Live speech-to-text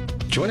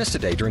Join us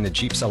today during the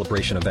Jeep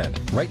Celebration event.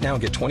 Right now,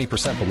 get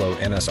 20% below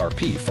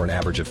MSRP for an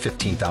average of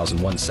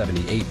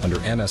 $15,178 under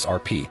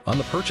MSRP on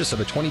the purchase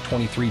of a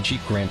 2023 Jeep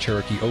Grand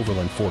Cherokee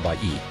Overland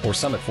 4xE or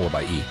Summit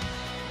 4xE.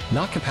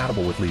 Not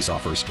compatible with lease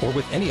offers or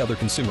with any other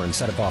consumer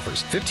incentive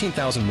offers.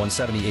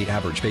 $15,178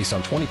 average based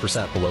on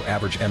 20% below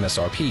average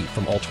MSRP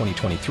from all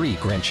 2023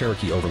 Grand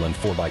Cherokee Overland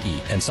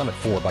 4xE and Summit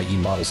 4xE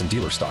models in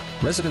dealer stock.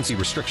 Residency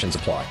restrictions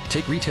apply.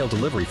 Take retail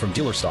delivery from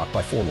dealer stock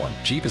by 4/1.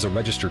 Jeep is a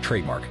registered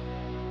trademark.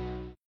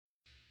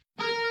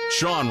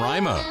 Sean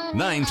Rima,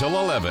 9 till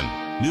 11.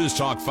 News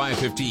Talk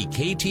 550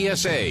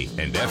 KTSA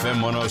and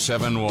FM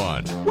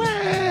 1071.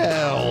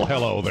 Well,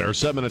 hello there.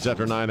 7 minutes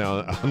after 9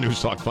 on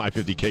News Talk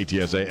 550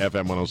 KTSA,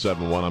 FM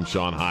 1071. I'm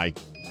Sean. Hi.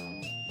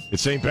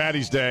 It's St.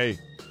 Patty's Day.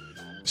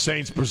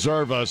 Saints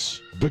preserve us.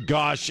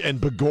 Begosh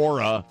and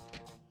Begorra.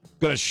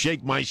 Gonna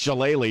shake my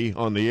shillelagh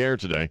on the air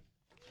today.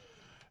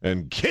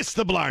 And kiss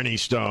the Blarney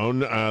Stone.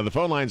 The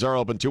phone lines are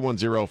open,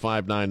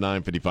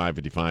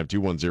 210-599-5555,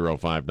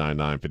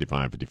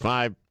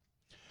 210-599-5555.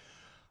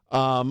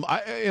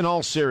 In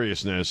all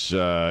seriousness,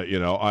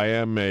 I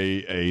am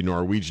a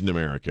Norwegian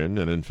American,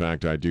 and in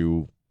fact, I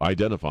do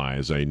identify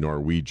as a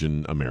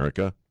Norwegian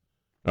American.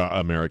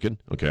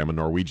 Okay, I'm a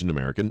Norwegian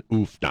American.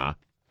 Oofda.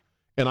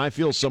 And I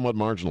feel somewhat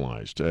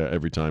marginalized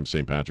every time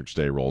St. Patrick's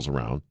Day rolls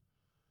around.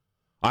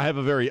 I have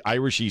a very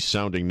Irishy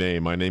sounding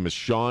name. My name is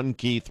Sean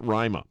Keith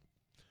Rima.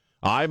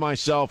 I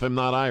myself am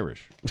not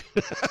Irish.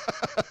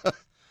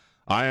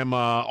 I am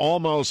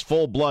almost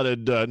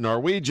full-blooded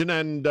Norwegian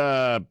and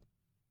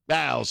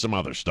some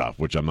other stuff,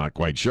 which I'm not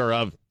quite sure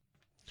of.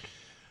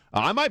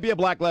 I might be a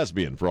black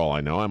lesbian, for all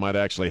I know. I might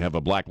actually have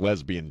a black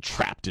lesbian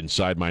trapped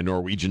inside my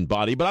Norwegian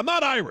body, but I'm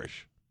not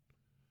Irish.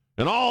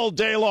 And all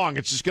day long,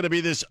 it's just going to be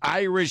this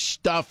Irish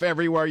stuff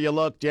everywhere you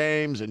look,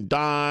 James and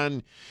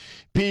Don.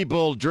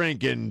 People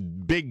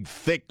drinking big,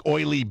 thick,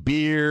 oily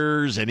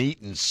beers and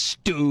eating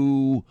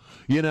stew,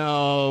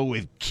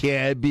 with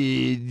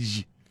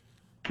cabbage.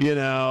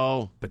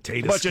 Potato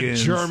bunch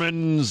skins. Of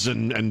Germans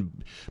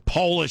and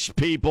Polish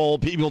people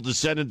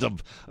descendants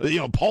of,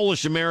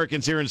 Polish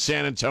Americans here in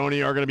San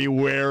Antonio are going to be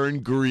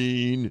wearing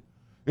green.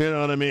 You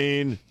know what I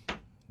mean?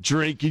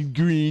 Drinking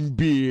green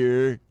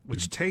beer.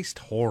 Which tastes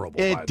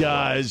horrible. It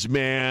does,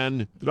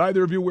 man. Did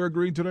either of you wear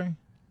green today?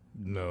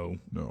 No.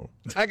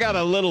 I got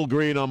a little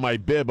green on my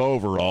bib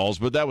overalls,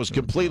 but that was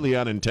completely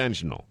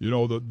unintentional.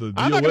 The deal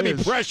I'm not going to be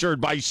is- pressured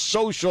by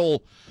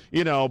social,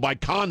 by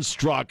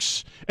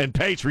constructs and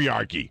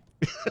patriarchy.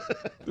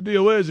 The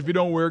deal is, if you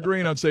don't wear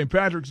green on St.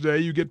 Patrick's Day,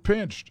 you get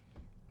pinched.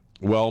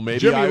 Well, maybe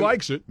Jimmy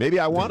likes it. Maybe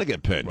I want to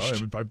get pinched.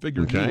 Well, I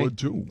figured you would,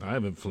 too. I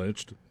haven't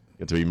flinched.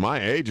 And to be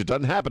my age, it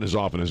doesn't happen as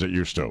often as it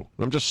used to.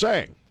 I'm just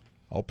saying.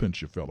 I'll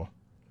pinch you, fella.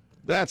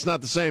 That's not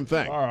the same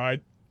thing. All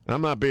right.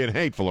 I'm not being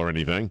hateful or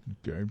anything.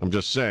 Okay. I'm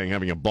just saying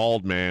having a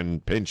bald man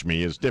pinch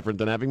me is different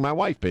than having my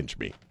wife pinch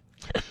me.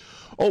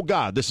 Oh,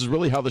 God, this is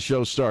really how the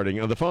show's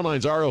starting. The phone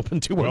lines are open,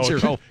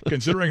 210. Well,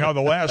 considering how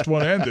the last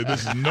one ended,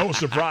 this is no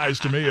surprise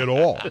to me at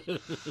all.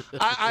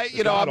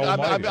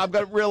 I've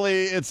got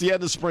really, it's the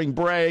end of spring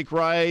break,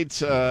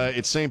 right?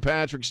 It's St.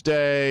 Patrick's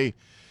Day.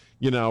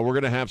 We're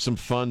going to have some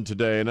fun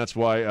today, and that's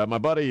why my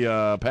buddy,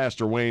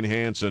 Pastor Wayne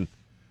Hansen,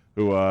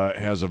 who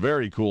has a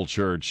very cool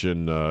church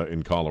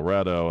in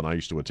Colorado, and I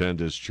used to attend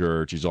his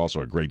church. He's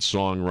also a great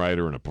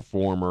songwriter and a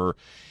performer.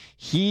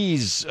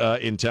 He's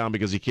in town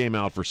because he came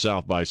out for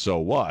South by So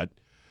What,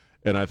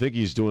 and I think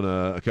he's doing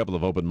a couple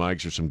of open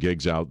mics or some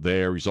gigs out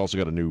there. He's also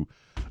got a new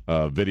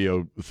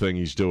video thing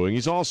he's doing.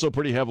 He's also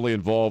pretty heavily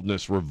involved in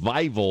this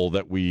revival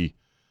that we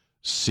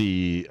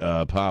see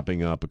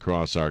popping up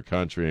across our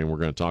country, and we're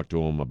going to talk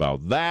to him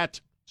about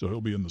that. So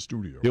he'll be in the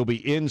studio. He'll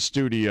be in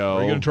studio.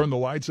 Are you going to turn the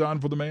lights on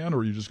for the man, or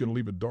are you just going to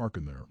leave it dark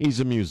in there? He's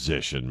a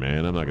musician,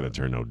 man. I'm not going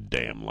to turn no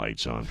damn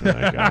lights on for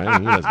that guy.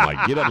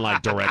 He doesn't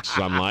like direct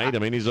sunlight. I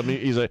mean,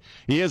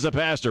 he is a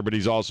pastor, but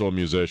he's also a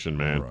musician,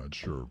 man. Right,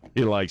 sure.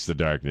 He likes the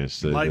darkness,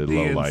 the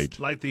low light.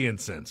 Like the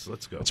incense.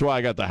 Let's go. That's why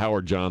I got the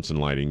Howard Johnson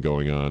lighting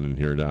going on in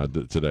here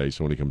today,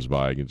 so when he comes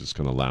by, he can just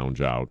kind of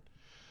lounge out.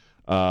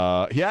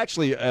 He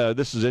actually,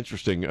 this is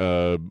interesting,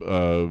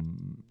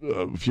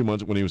 a few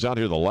months, when he was out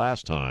here the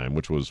last time,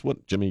 which was,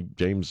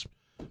 James,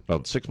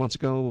 about 6 months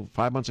ago,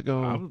 5 months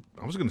ago?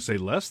 I was going to say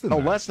less than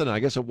that. Less than, I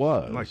guess it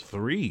was. Like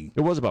 3.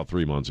 It was about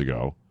 3 months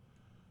ago.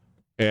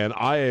 And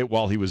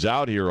while he was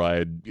out here, I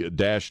had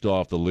dashed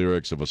off the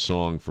lyrics of a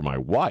song for my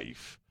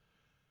wife.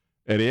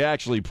 And he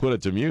actually put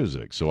it to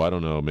music. So I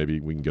don't know, maybe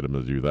we can get him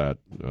to do that,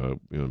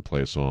 and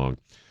play a song.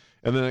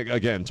 And then,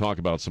 again, talk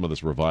about some of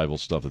this revival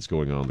stuff that's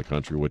going on in the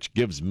country, which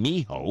gives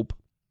me hope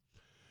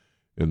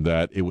in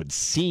that it would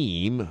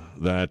seem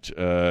that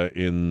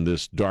in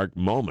this dark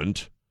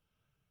moment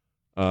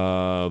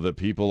that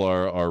people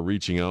are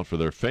reaching out for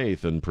their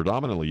faith, and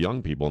predominantly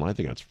young people, and I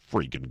think that's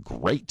freaking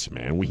great,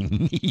 man. We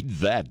need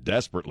that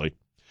desperately.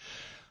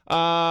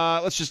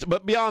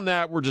 But beyond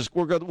that,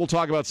 we'll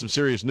talk about some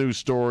serious news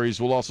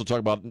stories. We'll also talk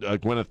about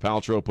Gwyneth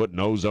Paltrow putting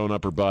ozone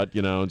up her butt,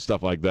 and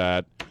stuff like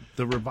that.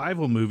 The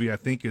revival movie, I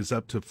think, is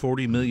up to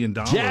 $40 million.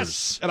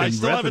 Yes, and I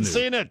still haven't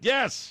seen it.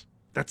 Yes.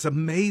 That's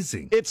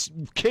amazing. It's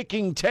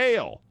kicking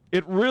tail.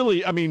 It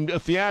really, I mean,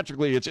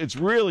 theatrically, it's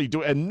really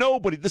doing. And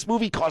this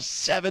movie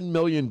cost $7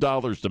 million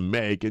to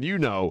make,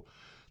 and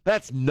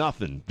that's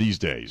nothing these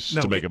days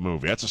to make a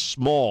movie. That's a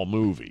small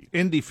movie.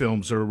 Indie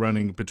films are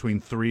running between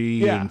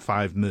 $3 and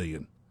 $5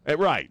 million.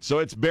 Right. So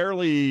it's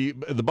barely,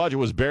 the budget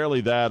was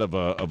barely that of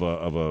a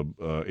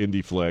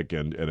indie flick,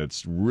 and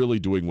it's really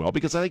doing well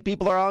because I think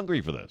people are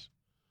hungry for this.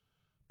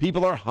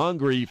 People are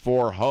hungry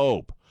for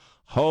hope.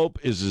 Hope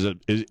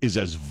is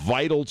as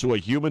vital to a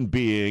human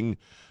being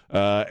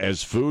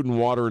as food and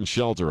water and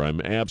shelter.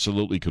 I'm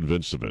absolutely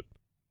convinced of it.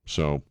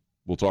 So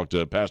we'll talk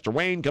to Pastor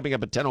Wayne coming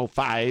up at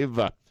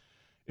 10:05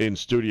 in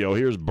studio.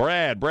 Here's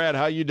Brad. Brad,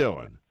 how you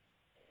doing?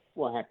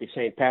 Well, happy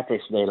St.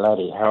 Patrick's Day,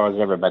 Letty. How is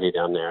everybody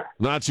down there?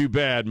 Not too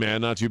bad,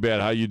 man. Not too bad.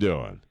 How you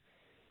doing?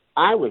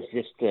 I was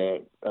just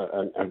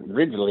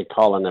originally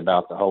calling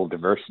about the whole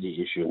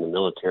diversity issue in the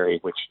military,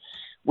 which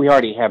we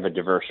already have a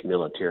diverse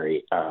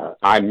military.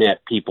 I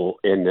met people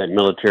in the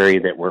military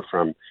that were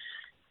from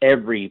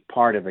every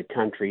part of the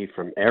country,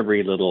 from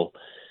every little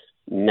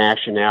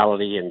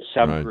nationality and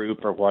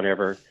subgroup or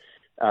whatever.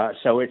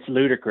 So it's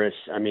ludicrous.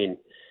 I mean,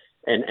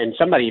 and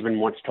somebody even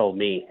once told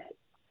me,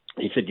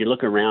 he said, you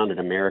look around at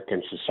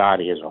American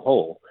society as a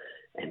whole,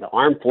 and the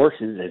armed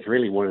forces is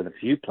really one of the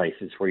few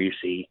places where you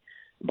see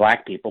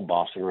black people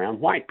bossing around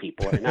white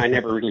people. And I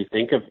never really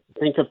think of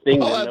things in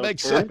that those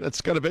makes terms. sense.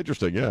 That's kind of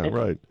interesting. Yeah,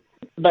 right.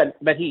 But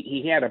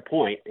he had a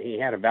point. He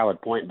had a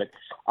valid point. But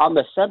on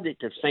the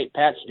subject of St.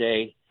 Pat's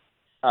Day,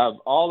 of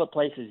all the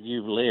places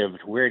you've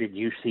lived, where did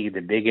you see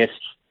the biggest,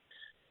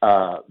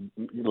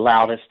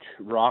 loudest,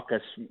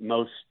 raucous,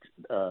 most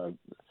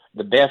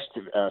the best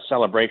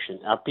celebration?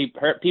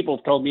 People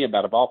have told me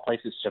about, of all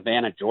places,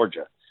 Savannah,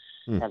 Georgia,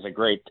 has a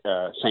great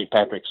St.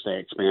 Patrick's Day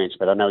experience.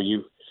 But I know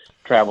you've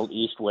traveled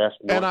east, west,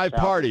 north, and I south,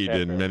 partied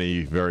in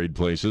many varied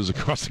places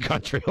across the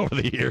country over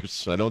the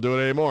years. I don't do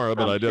it anymore,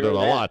 but I did it a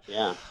lot.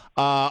 Yeah.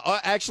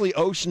 Actually,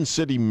 Ocean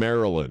City,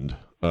 Maryland,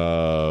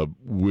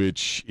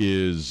 which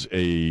is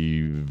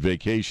a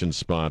vacation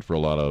spot for a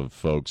lot of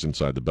folks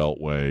inside the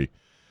Beltway.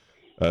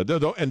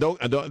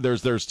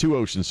 There's two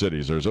Ocean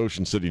Cities. There's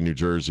Ocean City, New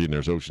Jersey, and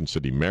there's Ocean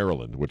City,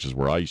 Maryland, which is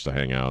where I used to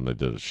hang out, and I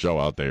did a show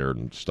out there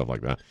and stuff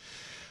like that.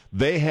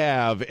 They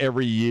have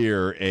every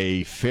year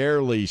a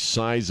fairly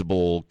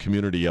sizable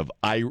community of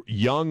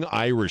young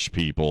Irish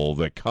people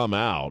that come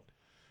out,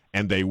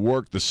 and they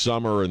work the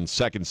summer and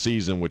second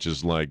season, which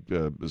is like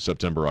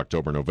September,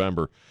 October,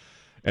 November,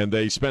 and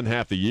they spend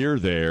half the year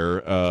there,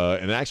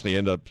 and actually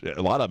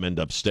a lot of them end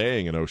up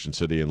staying in Ocean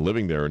City and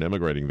living there and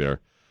emigrating there.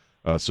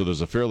 So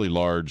there's a fairly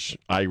large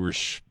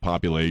Irish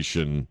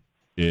population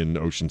in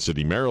Ocean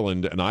City,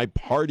 Maryland, and I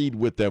partied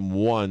with them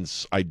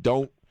once.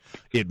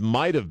 It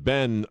might have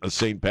been a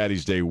St.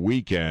 Patty's Day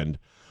weekend.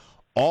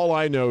 All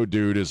I know,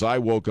 dude, is I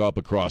woke up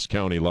across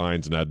county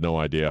lines and had no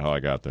idea how I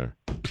got there.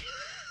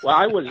 Well,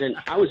 I was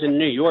in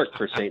New York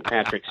for St.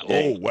 Patrick's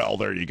Day. Oh, well,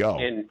 there you go.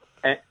 And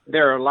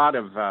there are a lot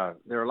of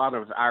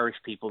Irish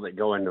people that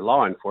go into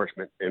law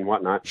enforcement and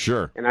whatnot.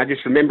 Sure. And I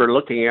just remember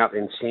looking out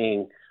and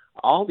seeing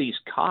all these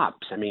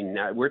cops. I mean,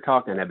 we're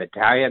talking a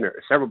battalion or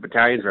several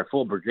battalions or a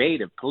full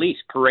brigade of police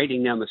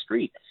parading down the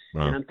street.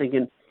 Wow. And I'm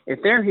thinking, if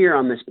they're here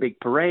on this big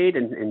parade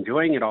and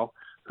enjoying it all,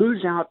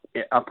 who's out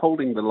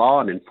upholding the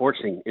law and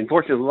enforcing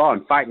the law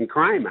and fighting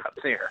crime out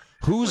there?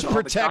 Who's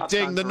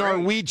protecting the parade?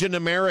 Norwegian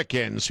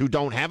Americans who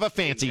don't have a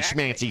fancy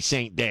schmancy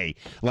Saint Day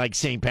like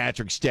St.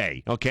 Patrick's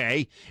Day,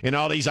 okay? And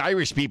all these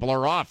Irish people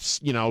are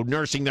off,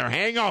 nursing their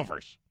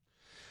hangovers.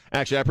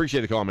 Actually, I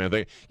appreciate the call, man.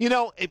 When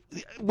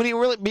you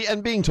really,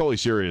 and being totally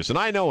serious, and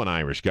I know an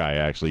Irish guy,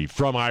 actually,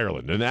 from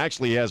Ireland, and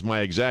actually he has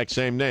my exact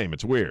same name.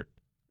 It's weird.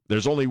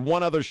 There's only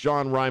one other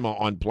Sean Rima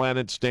on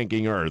planet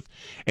stinking Earth,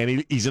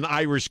 and he's an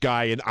Irish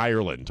guy in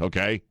Ireland,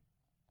 okay?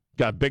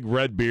 Got a big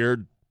red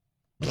beard.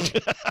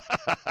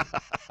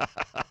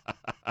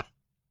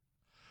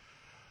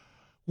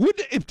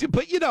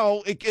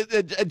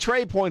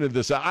 Trey pointed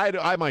this out.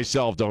 I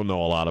myself don't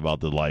know a lot about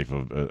the life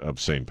of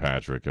St.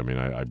 Patrick. I mean,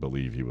 I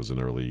believe he was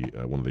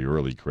one of the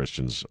early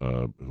Christians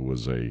who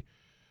was a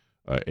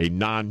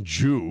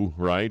non-Jew,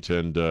 right?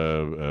 And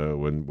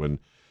when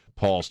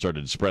Paul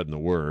started spreading the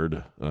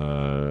word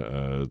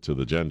to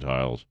the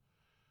Gentiles.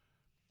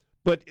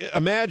 But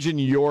imagine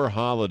your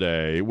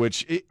holiday,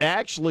 which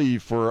actually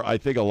for, I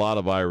think, a lot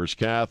of Irish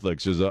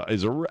Catholics is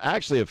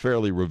actually a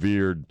fairly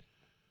revered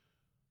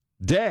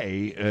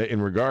day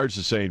in regards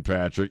to St.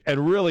 Patrick,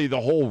 and really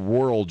the whole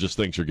world just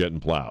thinks you're getting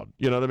plowed.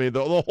 You know what I mean?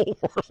 The whole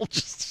world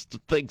just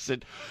thinks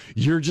that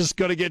you're just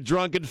going to get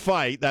drunk and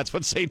fight. That's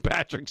what St.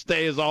 Patrick's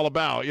Day is all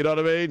about. You know what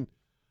I mean?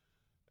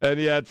 And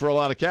yet, for a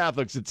lot of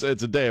Catholics, it's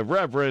a day of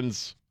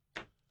reverence.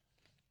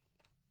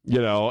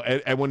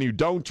 And when you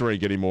don't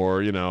drink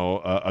anymore,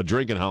 a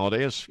drinking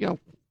holiday is, kind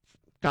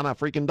of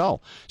freaking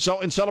dull.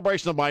 So in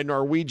celebration of my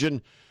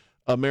Norwegian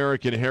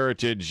American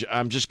heritage,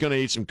 I'm just going to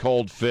eat some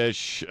cold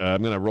fish.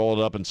 I'm going to roll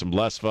it up in some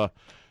lesva,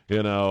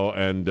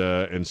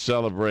 and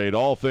celebrate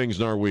all things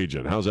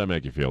Norwegian. How's that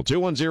make you feel?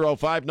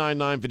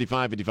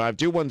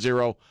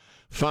 210-599-5555,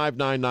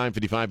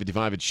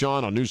 599-5555. It's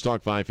Sean on News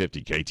Talk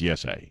 550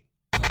 KTSA.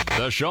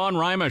 The Sean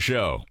Rima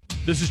Show.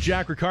 This is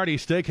Jack Riccardi.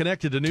 Stay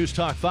connected to News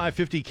Talk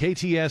 550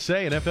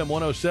 KTSA and FM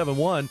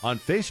 1071 on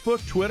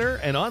Facebook, Twitter,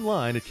 and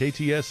online at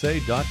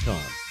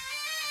ktsa.com.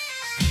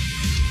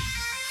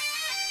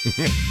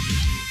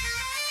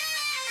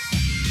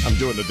 I'm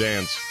doing the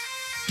dance.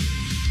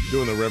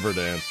 Doing the river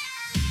dance.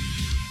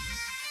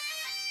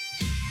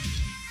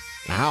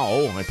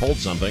 Ow, I pulled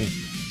something.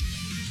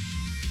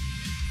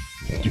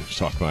 News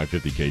Talk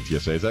 550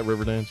 KTSA. Is that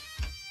river dance?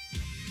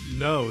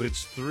 No,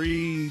 it's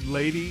three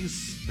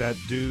ladies that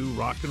do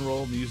rock and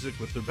roll music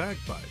with their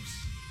bagpipes.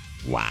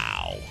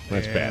 Wow.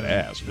 That's And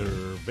badass.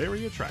 They're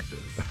very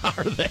attractive.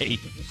 Are they?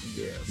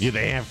 Yes. Do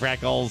they have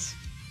freckles?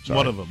 Sorry.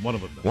 One of them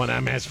does. One of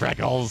them has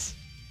freckles.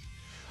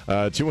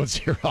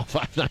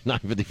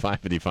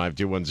 210-599-5555,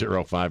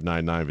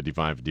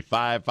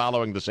 210-599-5555.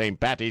 Following the St.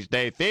 Patty's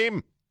Day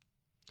theme.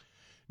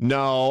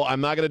 No,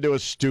 I'm not going to do a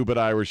stupid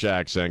Irish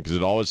accent because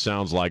it always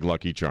sounds like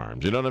Lucky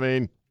Charms. You know what I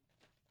mean?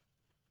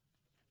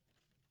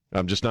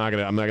 I'm not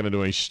going to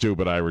do any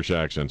stupid Irish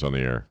accents on the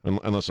air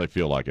unless I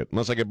feel like it.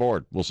 Unless I get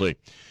bored. We'll see.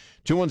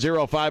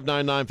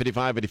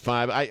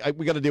 210-599-5555.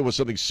 We got to deal with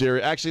something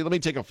serious. Actually, let me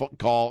take a phone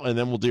call, and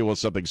then we'll deal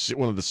with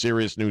one of the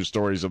serious news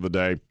stories of the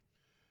day.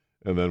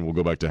 And then we'll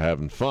go back to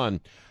having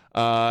fun.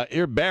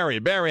 Here, Barry.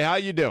 Barry, how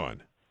you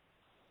doing?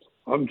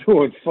 I'm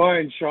doing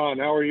fine, Sean.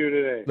 How are you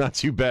today? Not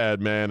too bad,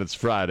 man. It's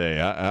Friday.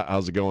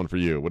 How's it going for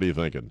you? What are you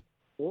thinking?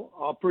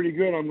 Well, pretty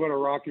good. I'm going to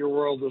rock your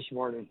world this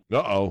morning.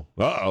 Uh-oh.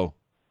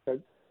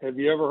 Have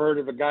you ever heard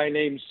of a guy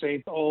named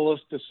Saint Olaf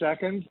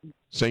II?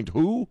 Saint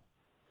who?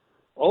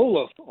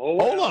 Olaf.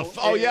 Olaf.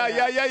 Oh,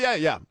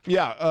 yeah.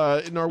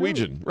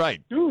 Norwegian. Dude,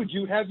 right. Dude,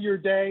 you have your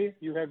day.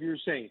 You have your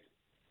saint.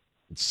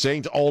 It's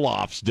Saint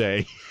Olaf's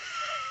Day.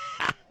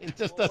 It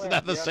just doesn't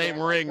have the same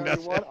ring,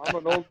 does it?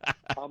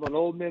 I'm an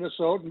old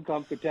Minnesotan,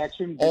 come to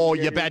Texas. Oh,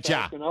 you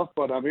betcha. Enough,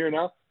 but I'm here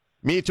now.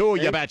 Me too,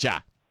 you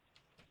betcha.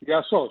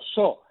 Yeah, so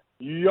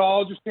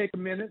y'all just take a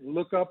minute and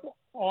look up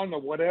on the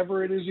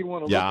whatever it is you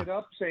want to look it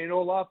up. Saint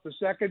Olaf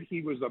II,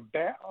 he was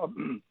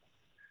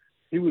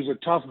he was a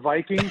tough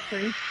Viking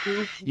saint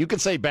too. You can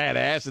say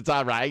badass. It's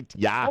all right.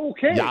 Yeah.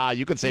 Okay. Yeah,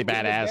 you can say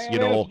badass. You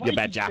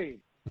betcha.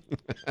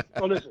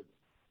 So listen,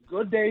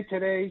 good day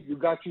today. You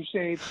got your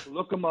saints.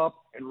 Look them up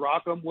and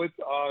rock them with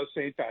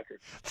St.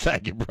 Patrick.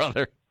 Thank you,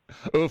 brother.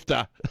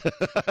 Oofta.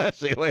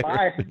 See you later.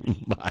 Bye.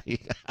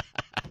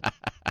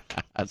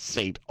 Bye.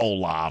 Saint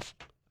Olaf.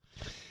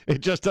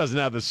 It just doesn't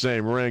have the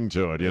same ring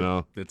to it, you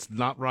know. It's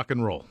not rock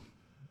and roll.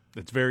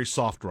 It's very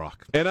soft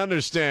rock. And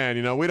understand,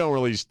 we don't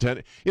really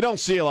you don't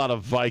see a lot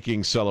of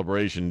Viking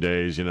celebration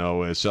days,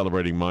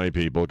 celebrating my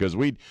people, because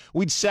we'd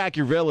sack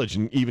your village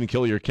and even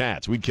kill your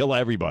cats. We'd kill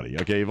everybody.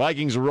 Okay,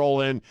 Vikings roll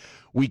in,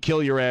 we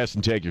kill your ass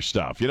and take your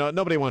stuff.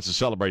 Nobody wants to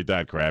celebrate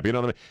that crap. You know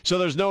what I mean? So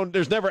there's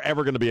never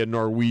ever going to be a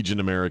Norwegian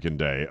American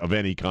Day of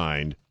any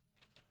kind.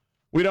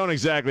 We don't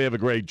exactly have a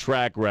great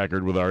track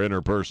record with our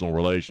interpersonal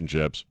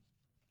relationships.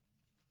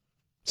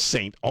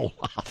 Saint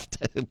Olaf.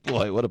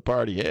 Boy, what a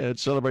party. Yeah,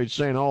 let's celebrate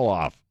Saint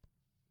Olaf.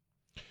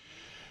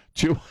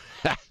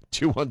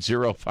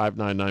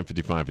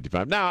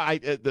 210-599-5555. Now,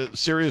 the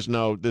serious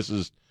note, this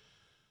is...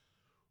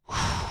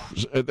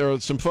 there are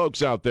some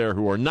folks out there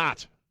who are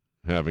not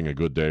having a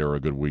good day or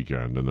a good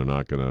weekend, and they're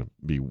not going to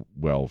be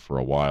well for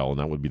a while, and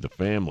that would be the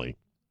family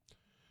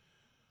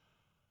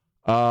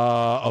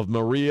of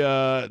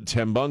Maria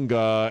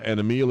Tembunga and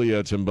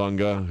Amelia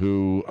Tembunga,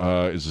 who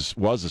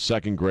was a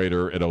second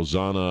grader at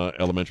Ozana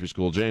Elementary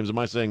School. James, am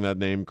I saying that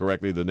name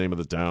correctly, the name of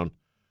the town?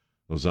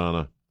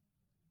 Ozana.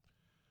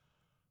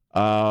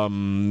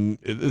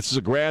 This is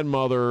a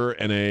grandmother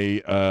and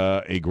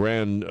a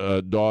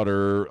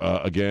granddaughter,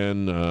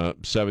 again,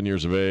 7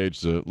 years of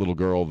age, the little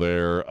girl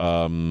there.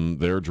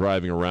 They're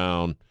driving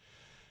around,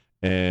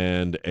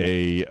 and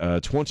a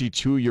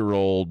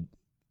 22-year-old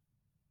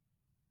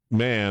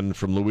man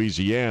from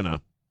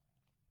Louisiana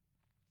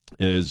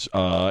is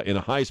in a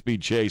high-speed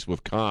chase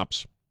with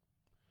cops,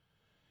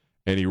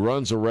 and he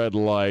runs a red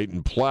light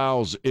and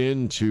plows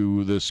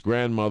into this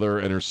grandmother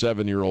and her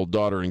 7-year-old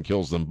daughter and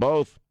kills them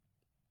both.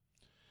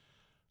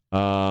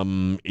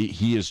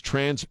 He is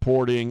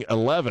transporting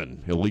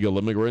 11 illegal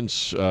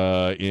immigrants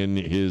in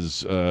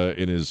his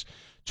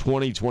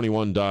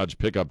 2021 Dodge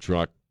pickup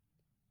truck,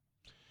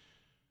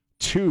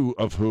 2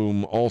 of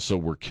whom also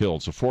were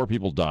killed. So 4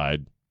 people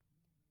died.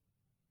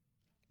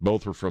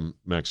 Both were from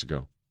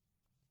Mexico.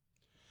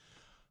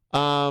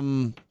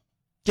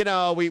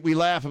 We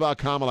laugh about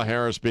Kamala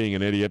Harris being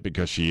an idiot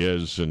because she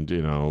is, and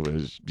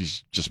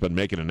she's just been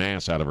making an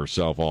ass out of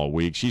herself all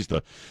week. She's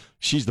the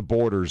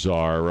border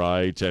czar,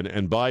 right?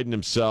 And Biden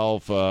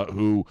himself,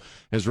 who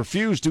has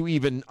refused to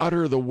even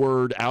utter the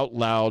word out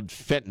loud,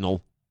 fentanyl,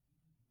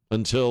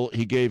 until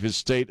he gave his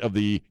State of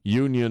the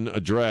Union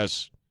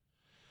address,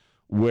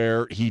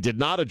 where he did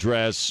not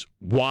address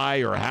why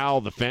or how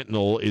the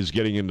fentanyl is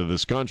getting into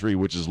this country,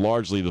 which is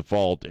largely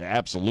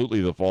absolutely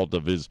the fault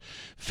of his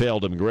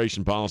failed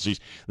immigration policies.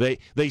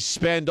 They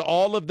spend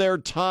all of their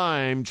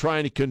time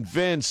trying to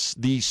convince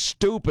the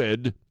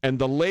stupid and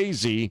the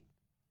lazy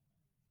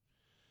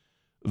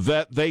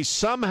that they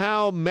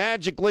somehow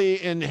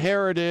magically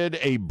inherited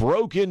a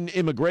broken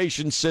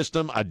immigration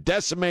system, a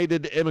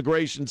decimated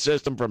immigration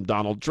system from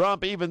Donald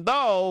Trump, even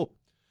though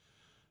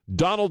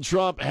Donald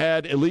Trump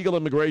had illegal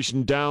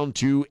immigration down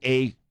to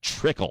a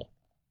trickle.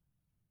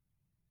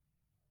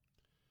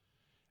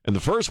 And the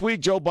first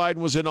week Joe Biden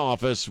was in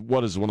office,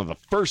 what is one of the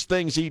first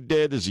things he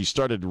did is he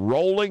started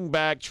rolling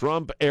back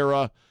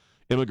Trump-era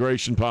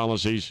immigration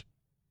policies.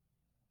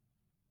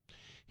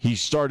 He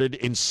started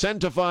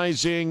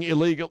incentivizing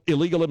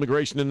illegal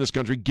immigration in this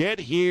country. Get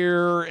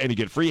here, and you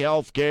get free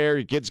health care.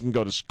 Your kids can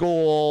go to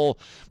school.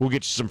 We'll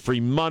get you some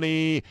free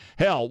money.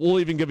 Hell, we'll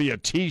even give you a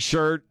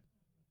T-shirt.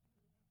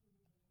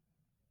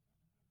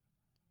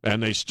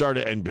 And they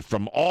started, and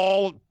from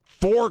all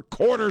four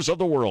corners of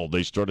the world,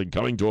 they started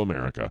coming to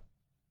America.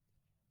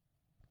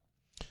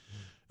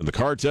 And the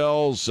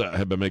cartels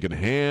have been making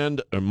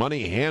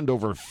money hand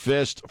over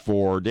fist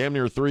for damn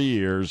near 3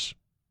 years,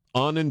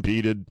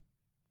 unimpeded.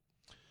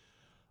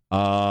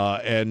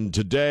 And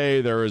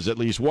today there is at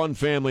least one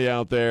family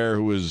out there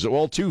who is,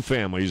 well, two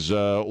families.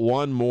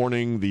 One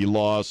mourning the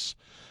loss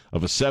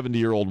of a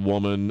 70-year-old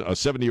woman, a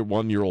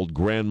 71-year-old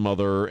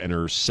grandmother, and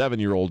her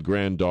 7-year-old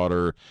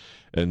granddaughter.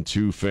 And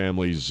two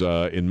families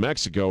in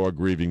Mexico are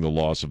grieving the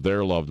loss of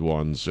their loved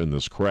ones in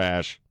this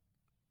crash.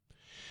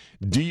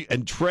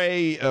 And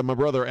Trey, my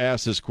brother,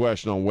 asked this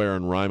question on Where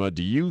and Rima.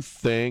 Do you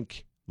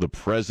think the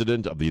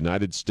President of the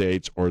United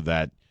States or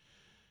that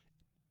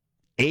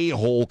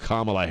a-hole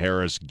Kamala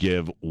Harris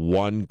give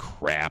one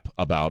crap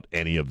about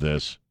any of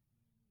this?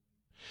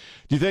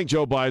 Do you think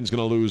Joe Biden's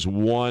going to lose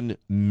 1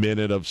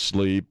 minute of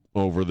sleep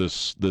over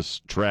this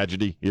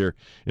tragedy here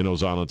in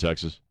Ozana,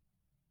 Texas?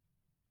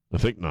 I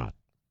think not.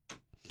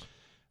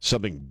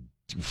 Something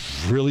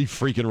really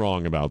freaking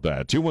wrong about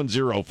that.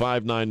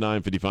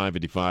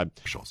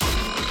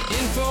 210-599-5555.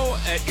 Info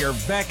at your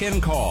beck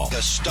and call. The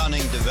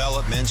stunning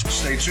developments.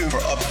 Stay tuned for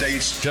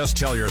updates. Just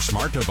tell your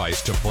smart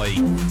device to play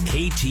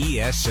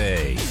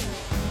KTSA.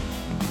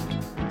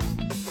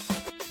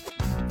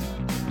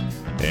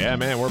 Yeah,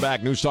 man, we're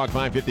back. News Talk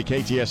 550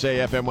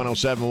 KTSA FM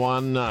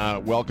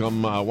 1071.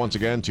 Welcome once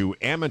again to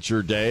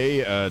Amateur Day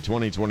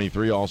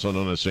 2023, also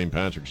known as St.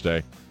 Patrick's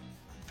Day.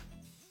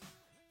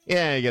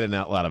 Yeah, you get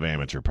a lot of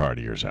amateur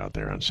partiers out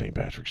there on St.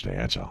 Patrick's Day,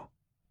 that's all.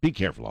 Be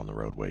careful on the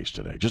roadways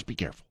today. Just be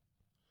careful.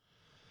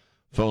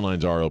 Phone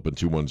lines are open,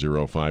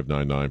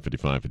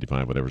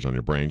 210-599-5555, whatever's on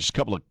your brain. Just a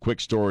couple of quick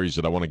stories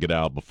that I want to get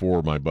out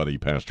before my buddy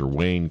Pastor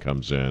Wayne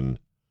comes in,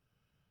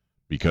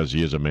 because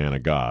he is a man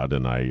of God,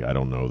 and I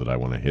don't know that I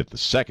want to hit the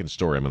second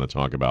story I'm going to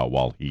talk about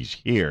while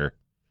he's here,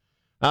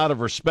 out of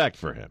respect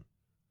for him.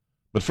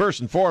 But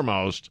first and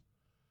foremost,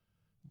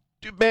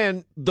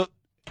 man,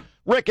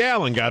 Rick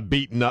Allen got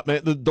beaten up,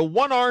 man. The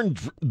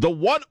one-armed,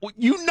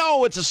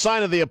 it's a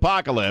sign of the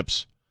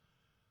apocalypse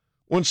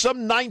when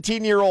some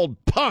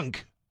 19-year-old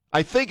punk,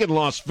 I think in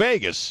Las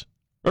Vegas,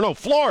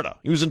 Florida,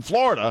 he was in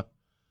Florida,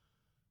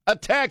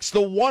 attacks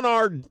the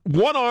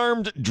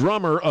one-armed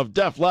drummer of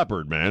Def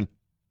Leppard, man.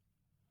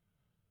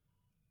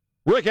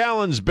 Rick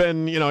Allen's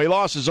been, he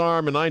lost his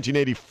arm in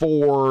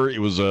 1984. It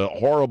was a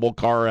horrible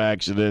car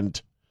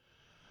accident.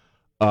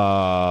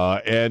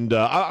 I'm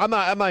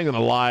not going to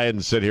lie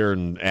and sit here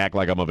and act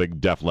like I'm a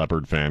big Def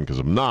Leppard fan, because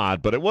I'm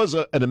not, but it was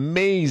an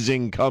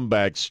amazing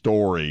comeback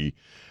story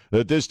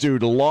that this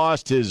dude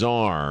lost his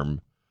arm,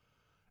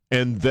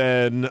 and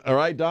then, all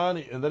right, Don,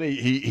 and then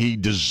he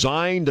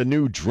designed a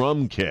new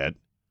drum kit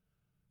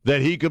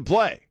that he could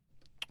play.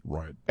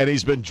 Right. And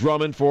he's been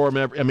drumming for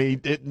him. They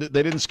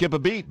didn't skip a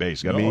beat,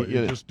 basically. No,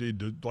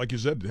 he like you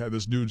said, had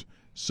this new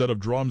set of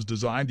drums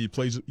designed. He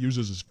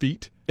uses his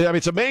feet. Yeah,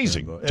 it's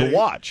amazing to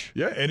watch.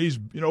 Yeah, and he's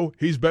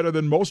better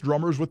than most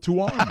drummers with two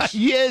arms.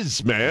 He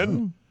is, man.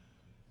 Yeah.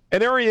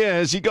 And there he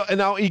is. He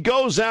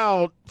goes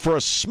out for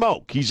a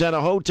smoke. He's at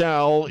a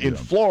hotel in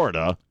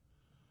Florida,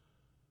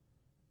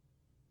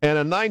 and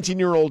a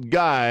 19-year-old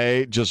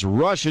guy just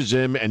rushes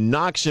him and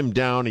knocks him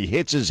down. He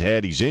hits his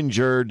head. He's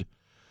injured.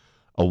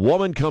 A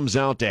woman comes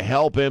out to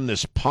help him.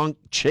 This punk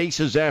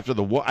chases after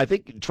the woman. I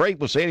think Trey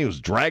was saying he was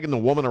dragging the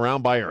woman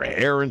around by her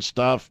hair and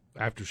stuff.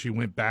 After she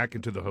went back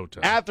into the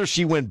hotel.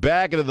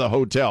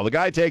 The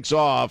guy takes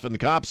off, and the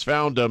cops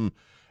found him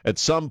at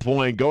some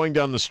point going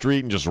down the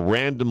street and just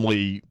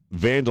randomly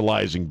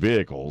vandalizing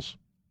vehicles.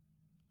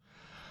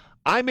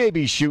 I may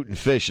be shooting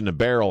fish in a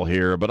barrel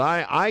here, but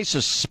I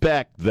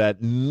suspect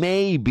that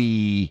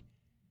maybe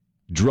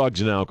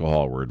drugs and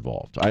alcohol were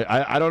involved.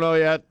 I don't know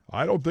yet.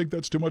 I don't think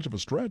that's too much of a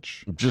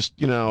stretch. Just,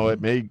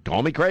 it may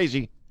call me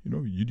crazy.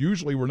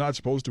 Usually we're not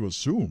supposed to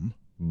assume.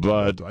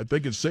 But I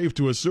think it's safe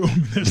to assume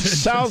that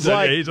sounds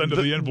like he's under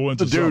the influence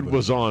the of dude something.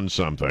 was on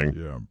something.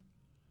 Yeah.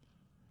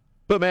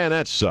 But, man,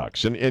 that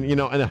sucks. And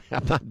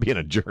I'm not being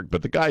a jerk,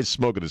 but the guy's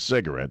smoking a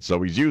cigarette,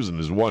 so he's using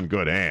his one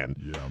good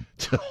hand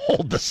to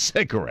hold the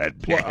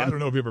cigarette, man. Well, I don't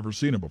know if you've ever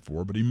seen him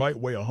before, but he might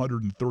weigh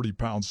 130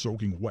 pounds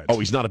soaking wet. Oh,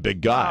 he's not a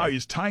big guy. No,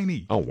 he's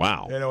tiny. Oh,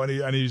 wow.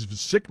 And he's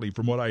sickly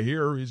from what I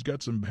hear. He's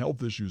got some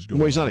health issues going on.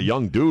 Well, he's not a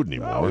young dude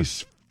anymore. No,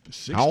 he's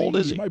 60. How old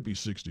is he? He might be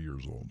 60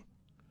 years old.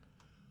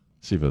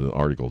 Let's see if the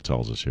article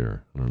tells us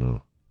here. I don't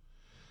know.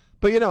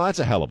 But, that's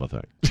a hell of a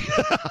thing.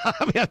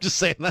 I mean, I'm just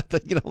saying that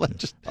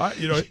just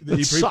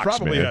he sucks,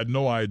 probably man. had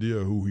no idea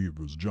who he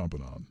was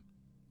jumping on.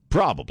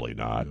 Probably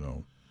not.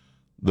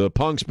 The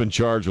punk's been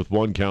charged with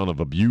one count of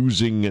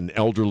abusing an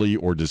elderly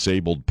or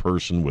disabled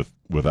person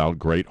without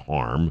great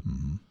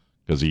harm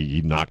because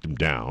he knocked him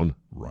down.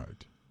 Right.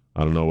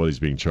 I don't know what he's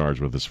being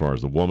charged with as far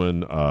as the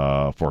woman.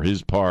 For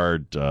his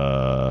part,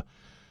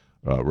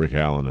 Rick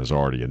Allen has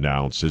already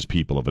announced, his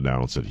people have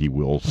announced that he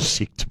will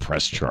seek to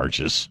press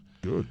charges.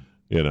 Good.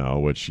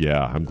 Which,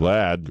 I'm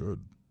glad. Good.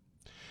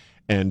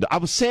 And I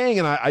was saying,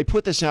 and I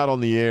put this out on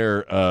the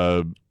air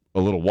a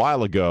little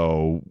while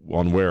ago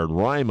on Where and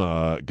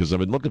Rima, because I've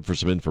been looking for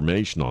some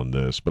information on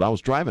this, but I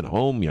was driving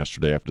home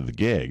yesterday after the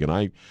gig, and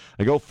I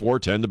go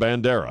 410 to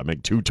Bandera.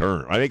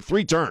 I make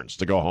 3 turns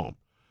to go home.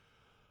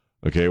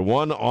 Okay,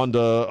 one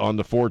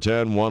onto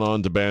 410, one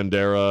onto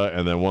Bandera,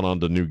 and then one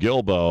onto New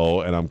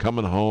Gilbo, and I'm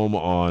coming home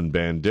on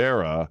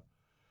Bandera,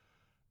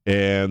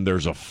 and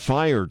there's a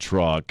fire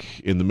truck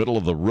in the middle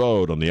of the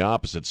road on the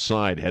opposite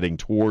side heading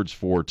towards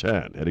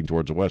 410, heading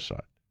towards the west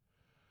side.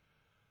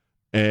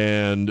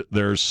 And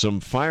there's some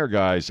fire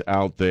guys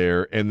out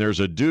there, and there's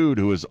a dude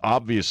who is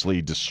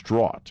obviously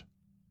distraught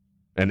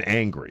and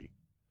angry.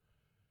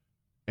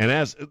 And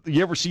as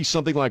you ever see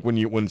something like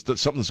when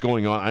something's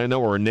going on, I know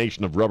we're a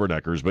nation of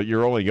rubberneckers, but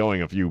you're only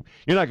going you're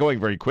not going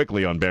very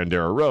quickly on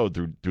Bandera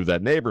Road through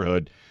that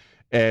neighborhood.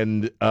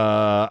 And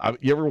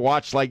you ever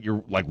watch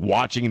you're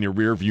watching in your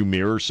rearview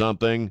mirror or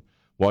something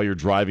while you're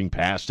driving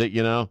past it,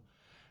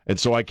 And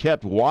so I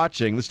kept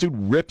watching. This dude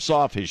rips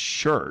off his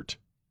shirt.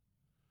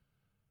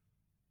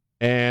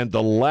 And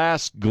the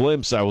last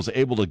glimpse I was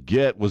able to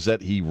get was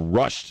that he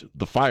rushed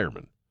the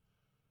firemen.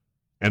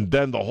 And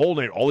then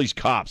all these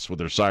cops with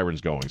their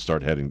sirens going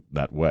start heading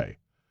that way.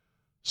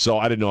 So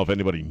I didn't know if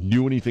anybody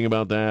knew anything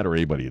about that or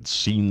anybody had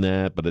seen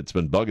that, but it's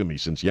been bugging me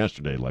since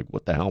yesterday.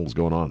 What the hell was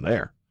going on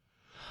there?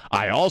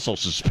 I also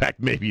suspect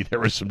maybe there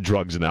was some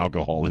drugs and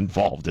alcohol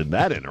involved in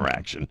that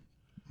interaction.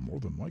 More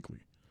than likely.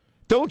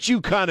 Don't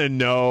you kind of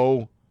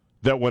know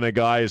that when a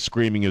guy is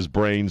screaming his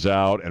brains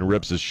out and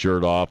rips his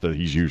shirt off that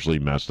he's usually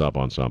messed up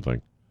on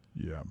something?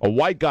 Yeah. A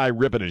white guy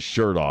ripping his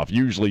shirt off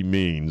usually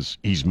means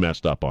he's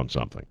messed up on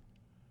something.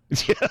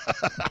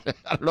 I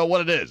don't know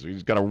what it is.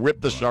 He's got to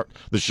rip the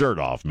shirt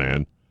off,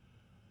 man.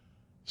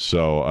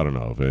 So I don't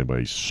know if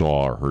anybody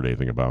saw or heard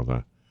anything about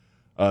that.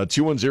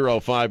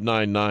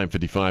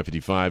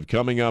 210-599-5555.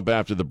 Coming up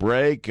after the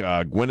break,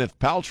 Gwyneth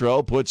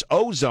Paltrow puts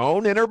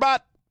ozone in her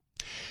butt.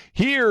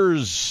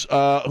 Here's,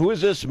 who is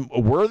this?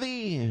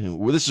 Worthy?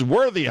 This is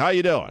Worthy. How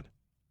you doing?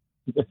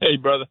 Hey,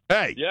 brother.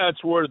 Hey. Yeah,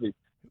 it's Worthy.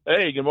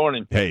 Hey, good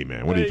morning. Hey,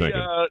 man. What are you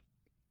thinking?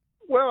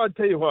 Well, I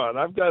tell you what,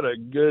 I've got a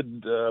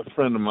good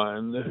friend of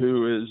mine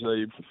who is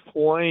a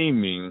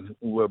flaming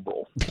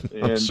liberal,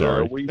 and I'm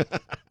sorry.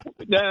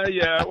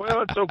 yeah,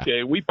 well, it's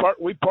okay. We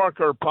park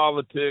our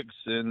politics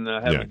and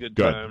have a good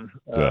time.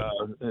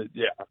 Good.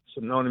 Yeah, so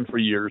I've known him for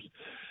years.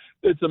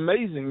 It's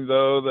amazing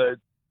though that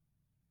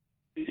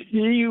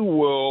he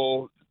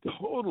will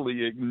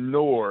totally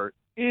ignore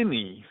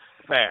any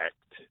fact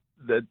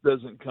that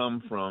doesn't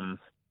come from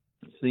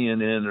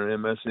CNN or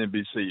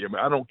MSNBC. I mean,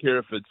 I don't care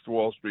if it's the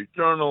Wall Street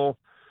Journal,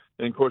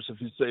 and of course, if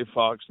you say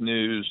Fox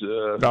News,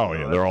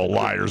 they're all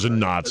liars and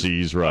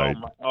Nazis, right?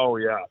 Oh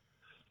yeah,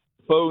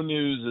 faux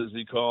news as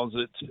he calls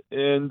it.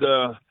 And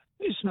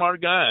he's a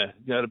smart guy.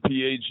 Got a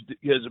PhD.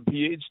 He has a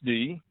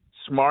PhD.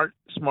 Smart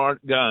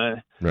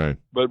guy. Right.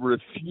 But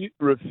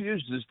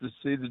refuses to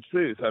see the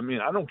truth. I mean,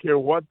 I don't care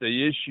what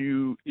the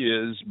issue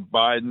is.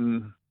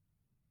 Biden,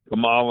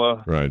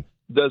 Kamala. Right.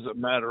 Doesn't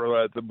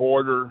matter at the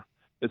border.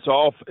 It's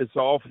all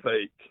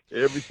fake.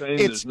 Everything.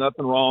 There's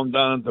nothing wrong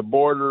down at the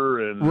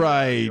border, and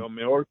right.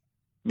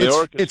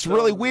 It's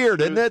really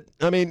weird, isn't it?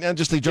 I mean, and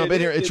just to jump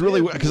in here, it's really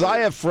weird because I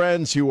have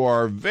friends who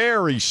are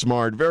very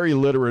smart, very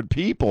literate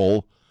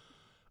people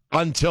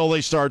until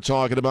they start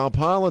talking about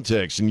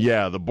politics. And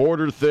yeah, the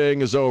border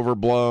thing is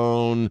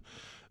overblown.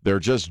 They're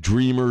just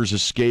dreamers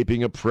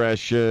escaping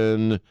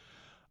oppression.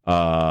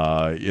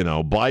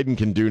 Biden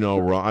can do no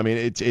wrong. I mean,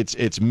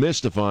 it's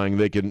mystifying.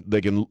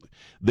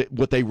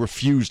 What they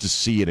refuse to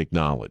see and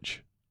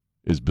acknowledge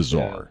is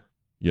bizarre.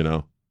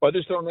 I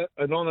just don't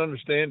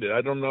understand it.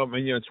 I don't know. I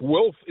mean, it's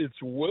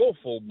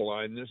willful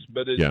blindness,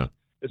 but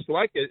it's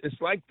like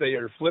they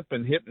are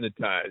flipping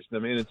hypnotized. I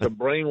mean, it's a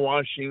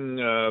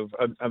brainwashing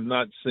I've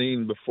not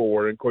seen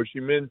before. And of course,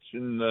 you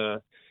mentioned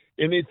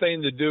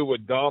anything to do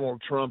with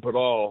Donald Trump at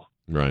all.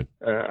 Right.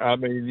 I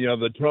mean,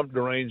 the Trump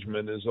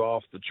derangement is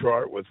off the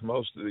chart with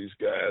most of these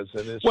guys,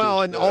 and it's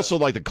and also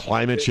like the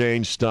climate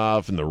change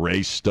stuff and the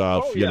race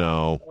stuff.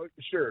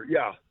 Sure,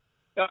 yeah.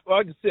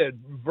 Like I said,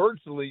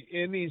 virtually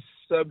any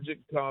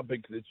subject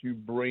topic that you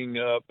bring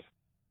up,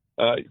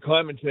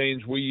 climate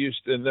change,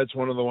 and that's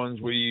one of the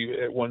ones we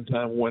at one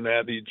time went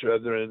at each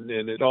other, and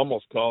it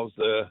almost caused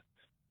a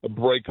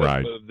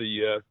breakup of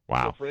the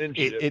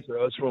friendship. So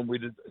that's when we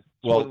did.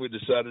 when we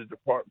decided to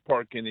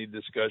park any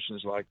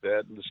discussions like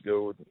that and just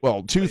go with it.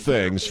 Well, two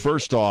things.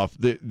 First off,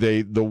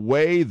 the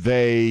way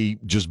they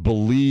just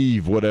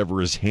believe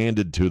whatever is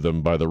handed to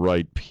them by the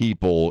right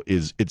people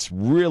it's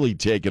really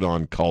taken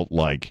on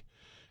cult-like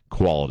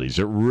qualities.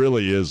 It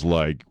really is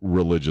like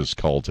religious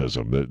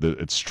cultism.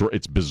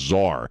 It's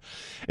bizarre.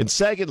 And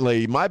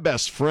secondly, my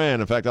best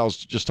friend, in fact, I was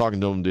just talking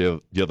to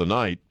him the other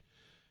night.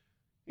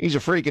 He's a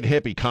freaking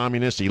hippie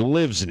communist. He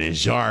lives in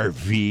his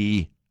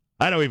RV.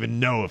 I don't even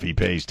know if he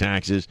pays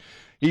taxes.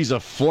 He's a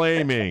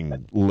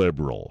flaming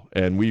liberal,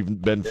 and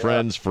we've been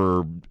friends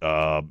for,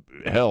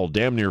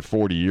 damn near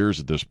 40 years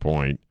at this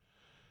point.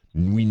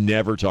 We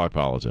never talk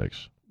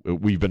politics.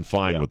 We've been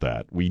fine with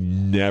that. We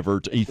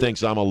never. He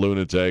thinks I'm a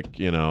lunatic,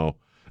 you know.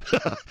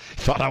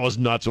 Thought I was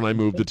nuts when I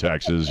moved to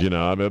Texas, you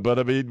know.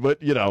 But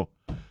you know,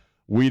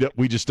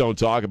 we just don't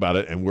talk about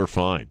it, and we're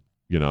fine,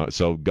 you know.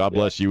 So God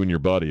bless you and your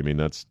buddy. I mean,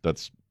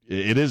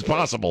 it is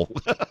possible.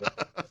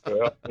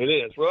 Well, it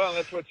is. Well,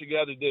 that's what you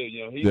got to do.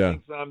 You know, he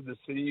thinks I'm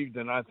deceived,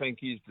 and I think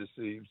he's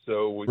deceived.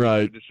 So we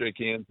need to shake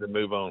hands and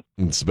move on.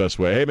 It's the best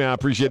way. Hey, man, I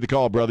appreciate the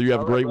call, brother. You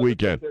have a great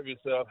weekend. Take care of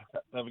yourself.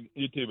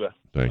 You too, bud.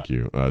 Thank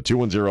you.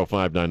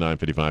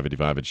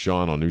 210-599-5555. It's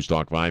Sean on News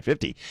Talk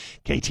 550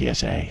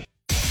 KTSA.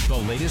 The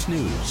latest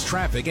news,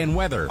 traffic, and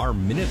weather are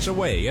minutes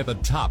away at the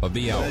top of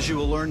the hour. As you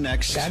will learn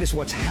next, that is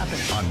what's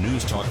happening on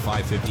News Talk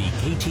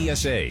 550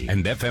 KTSA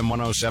and FM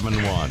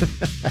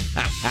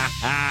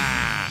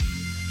 107.1.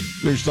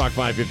 News Talk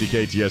 550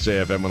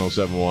 KTSA FM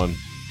 107.1.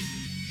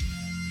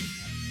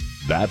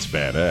 That's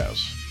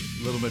badass.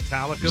 A little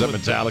Metallica. Is that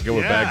Metallica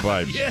with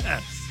bagpipes?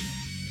 Yes.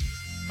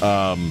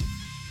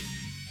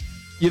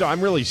 You know,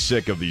 I'm really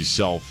sick of these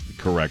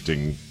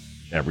self-correcting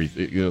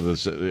everything. You know,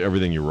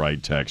 everything you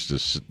write text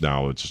is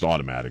now it's just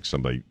automatic.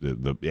 Somebody,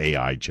 the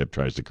AI chip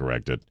tries to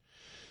correct it.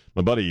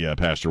 My buddy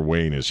Pastor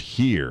Wayne is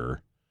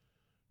here.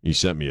 He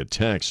sent me a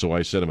text, so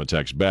I sent him a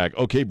text back.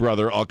 Okay,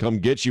 brother, I'll come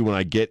get you when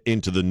I get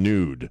into the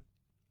nude.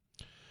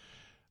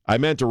 I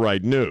meant to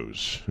write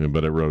news,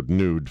 but I wrote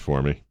nude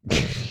for me.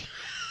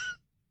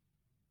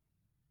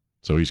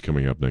 So he's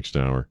coming up next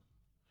hour.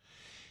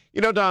 You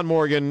know, Don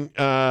Morgan,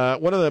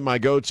 one of my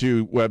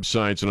go-to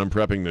websites when I'm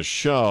prepping the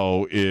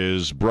show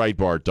is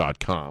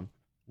Breitbart.com,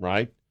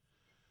 right?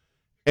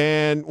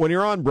 And when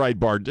you're on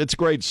Breitbart, it's a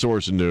great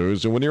source of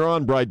news. And when you're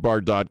on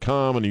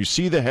Breitbart.com and you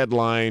see the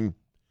headline,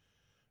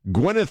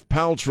 Gwyneth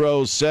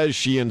Paltrow says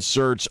she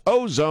inserts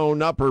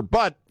ozone up her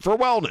butt for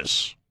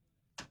wellness.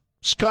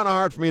 It's kind of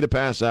hard for me to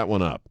pass that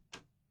one up.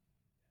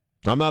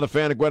 I'm not a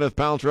fan of Gwyneth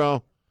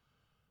Paltrow,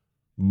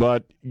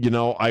 but, you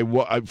know,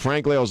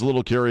 frankly, I was a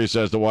little curious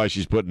as to why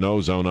she's putting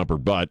ozone up her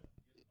butt.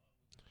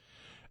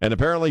 And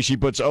apparently she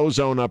puts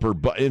ozone up her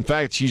butt. In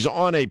fact, she's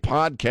on a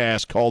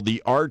podcast called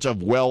The Art of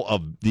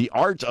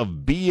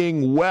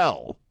Being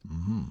Well,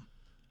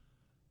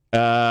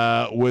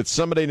 with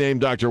somebody named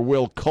Dr.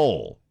 Will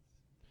Cole.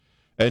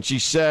 And she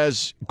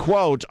says,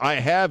 quote, I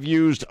have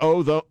used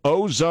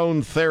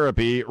ozone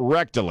therapy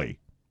rectally.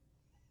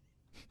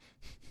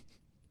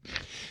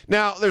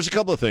 Now, there's a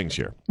couple of things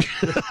here.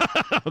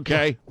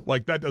 Okay?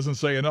 Like that doesn't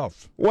say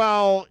enough.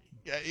 Well,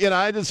 you know,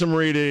 I did some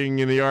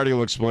reading, and the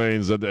article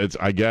explains that it's,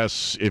 I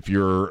guess, if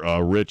you're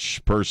a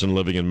rich person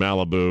living in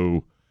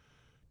Malibu,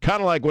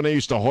 kind of like when they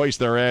used to hoist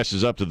their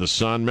asses up to the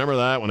sun. Remember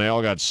that? When they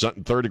all got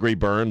third-degree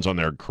burns on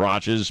their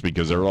crotches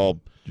because they're all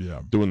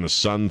doing the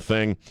sun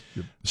thing,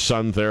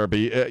 sun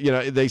therapy. You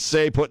know, they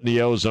say putting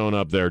the ozone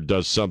up there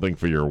does something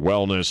for your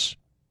wellness.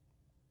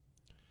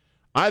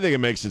 I think it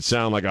makes it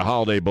sound like a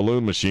holiday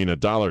balloon machine at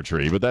Dollar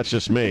Tree, but that's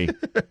just me.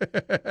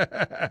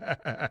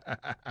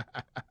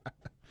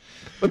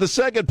 But the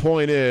second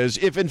point is,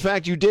 if in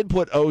fact you did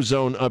put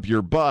ozone up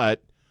your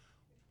butt,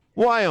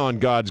 why on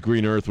God's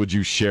green earth would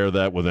you share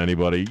that with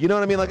anybody? You know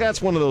what I mean? Like,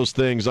 that's one of those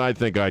things I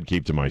think I'd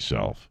keep to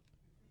myself.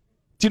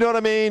 Do you know what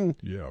I mean?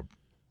 Yeah.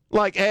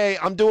 Like, hey,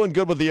 I'm doing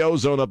good with the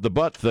ozone up the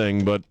butt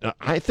thing, but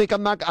I think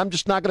I'm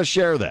just not going to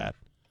share that.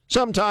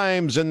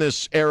 Sometimes in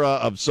this era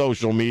of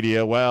social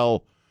media,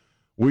 well,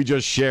 we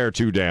just share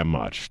too damn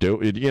much.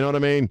 You know what I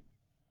mean?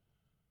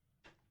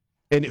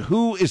 And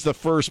who is the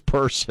first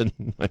person?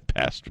 My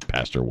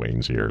Pastor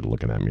Wayne's here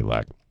looking at me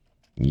like,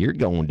 you're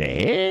going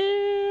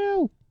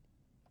to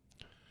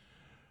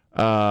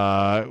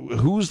hell.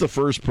 Who's the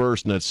first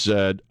person that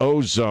said,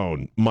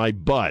 ozone, my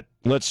butt,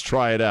 let's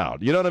try it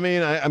out? You know what I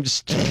mean? I'm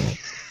just,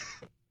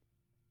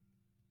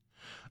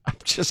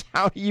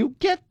 how do you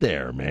get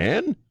there,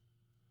 man?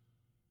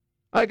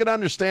 I can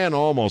understand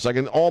almost. I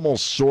can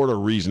almost sort of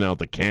reason out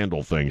the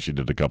candle thing she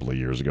did a couple of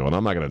years ago, and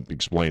I'm not going to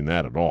explain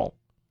that at all.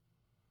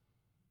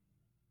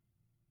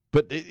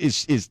 But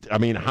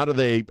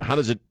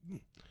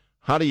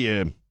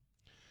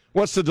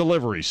what's the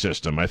delivery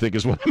system, I think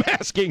is what I'm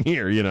asking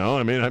here, you know?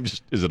 I mean,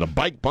 is it a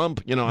bike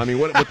pump? You know, I mean,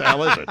 what the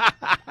hell is it?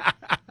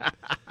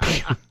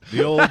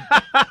 The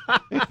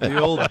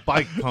old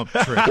bike pump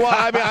trick. Well,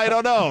 I mean, I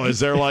don't know. Is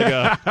there like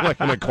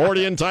an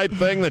accordion type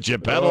thing that you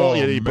pedal,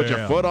 you put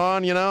your foot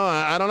on, you know?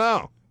 I don't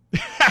know.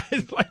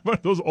 It's like one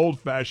of those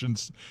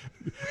old-fashioned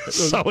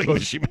sewing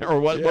machine or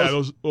what?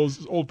 Yeah,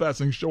 those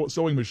old-fashioned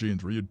sewing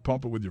machines where you'd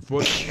pump it with your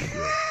foot.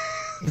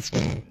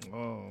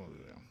 Oh,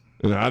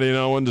 And how do you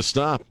know when to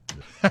stop?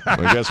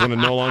 I guess when it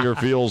no longer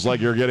feels like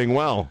you're getting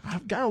well.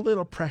 I've got a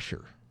little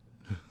pressure.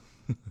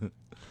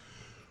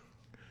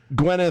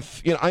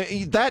 Gwyneth,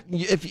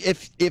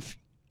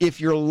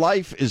 if your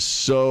life is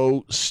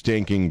so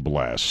stinking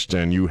blessed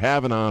and you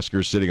have an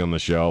Oscar sitting on the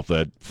shelf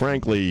that,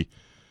 frankly,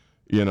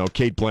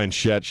 Kate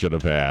Blanchett should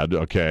have had,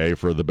 okay,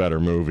 for the better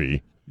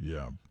movie.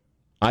 Yeah.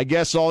 I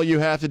guess all you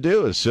have to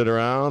do is sit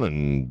around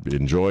and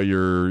enjoy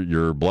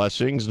your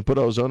blessings and put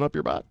ozone up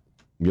your butt.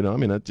 You know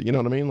what I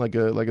mean?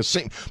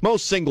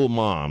 Most single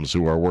moms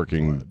who are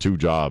working two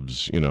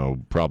jobs,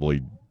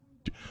 probably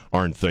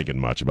aren't thinking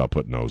much about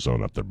putting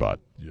ozone up their butt.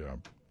 Yeah,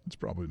 it's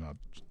probably not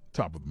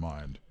top of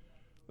mind.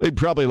 They'd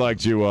probably like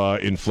to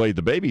inflate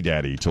the baby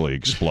daddy till he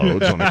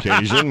explodes on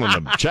occasion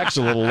when the check's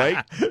a little late.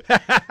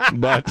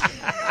 But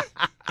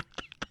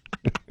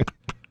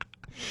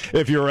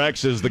if your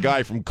ex is the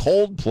guy from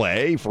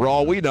Coldplay, for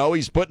all we know,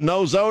 he's putting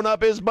ozone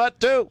up his butt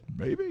too.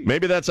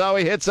 Maybe that's how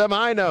he hits them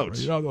high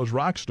notes. You know how those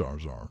rock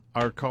stars are.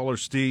 Our caller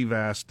Steve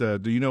asked, do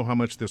you know how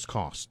much this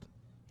cost?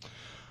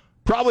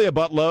 Probably a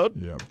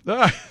buttload.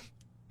 Yeah.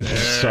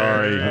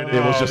 Sorry, it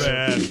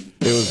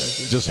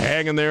was just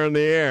hanging there in the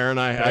air, and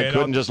I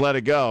couldn't just let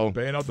it go.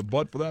 Paying out the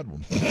butt for that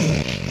one. The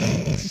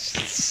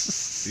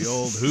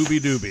old hoobie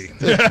doobie.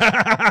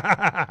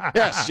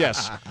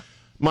 Yes.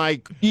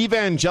 My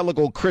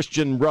evangelical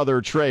Christian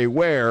brother Trey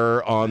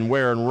Ware on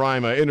Ware and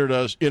Rima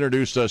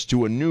introduced us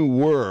to a new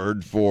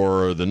word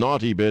for the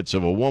naughty bits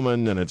of a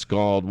woman, and it's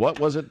called, what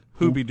was it?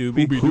 Hoobie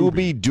doobie.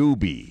 Hoobie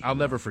doobie. I'll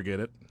never forget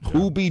it.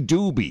 Hoobie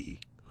doobie.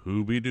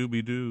 Hoobie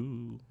doobie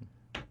doo.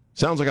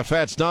 Sounds like a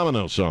Fats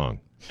Domino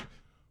song.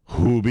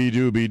 Hoobie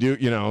doobie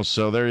doo.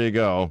 So there you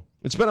go.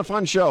 It's been a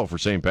fun show for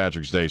St.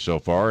 Patrick's Day so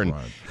far, and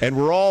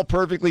we're all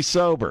perfectly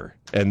sober,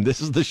 and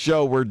this is the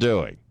show we're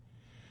doing.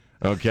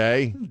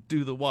 Okay?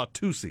 Do the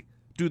Watusi.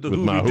 Do the with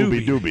hoobie my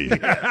doobie. hoobie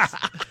doobie. Yes.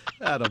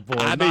 Attaboy.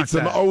 I need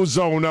some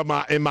ozone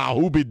in my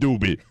hoobie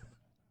doobie.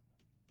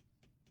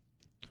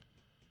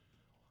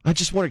 I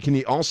just wonder, can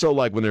he also,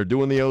 like, when they're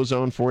doing the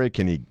ozone for you,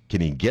 can he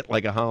get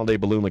like a holiday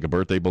balloon, like a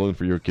birthday balloon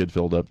for your kid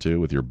filled up too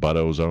with your butt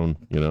ozone?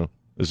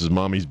 This is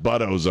mommy's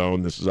butt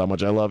ozone. This is how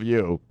much I love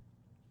you.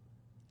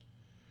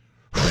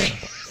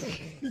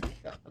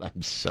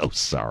 I'm so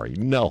sorry.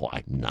 No,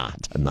 I'm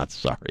not. I'm not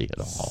sorry at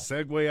all.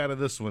 Segue out of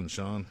this one,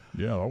 Sean.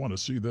 Yeah, I want to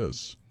see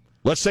this.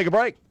 Let's take a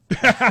break.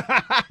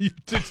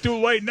 It's too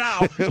late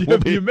now.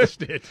 You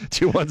missed it.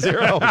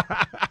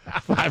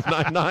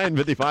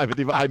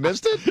 210-599-5555. I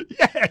missed it?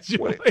 Yes.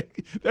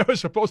 That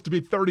was supposed to be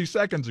 30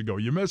 seconds ago.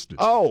 You missed it.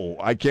 Oh,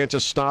 I can't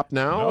just stop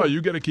now? No,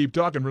 you got to keep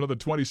talking for another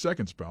 20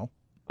 seconds, pal.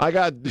 I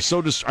got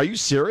so are you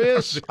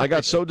serious? I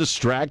got so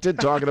distracted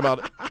talking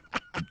about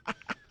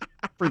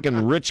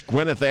freaking rich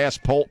Gwyneth ass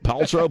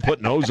Paltrow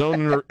putting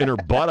ozone in her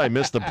butt. I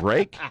missed the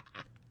break.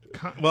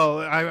 Well,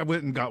 I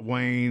went and got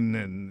Wayne,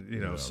 and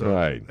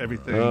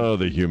everything. Oh,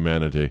 the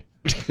humanity.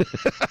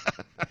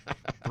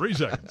 3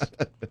 seconds.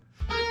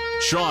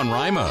 Sean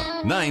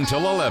Rima, 9 till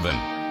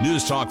 11.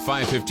 News Talk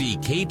 550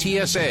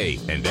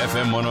 KTSA and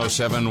FM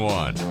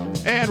 1071.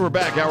 And we're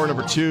back, hour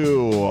number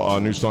 2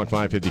 on News Talk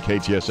 550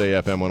 KTSA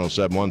FM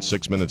 1071,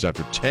 6 minutes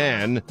after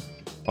 10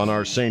 on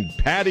our St.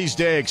 Paddy's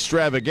Day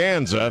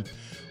extravaganza,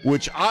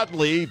 which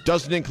oddly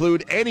doesn't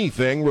include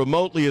anything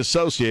remotely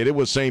associated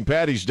with St.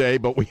 Paddy's Day,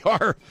 but we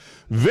are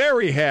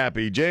very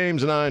happy.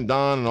 James and I and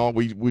Don and all,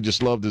 we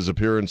just loved his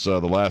appearance the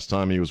last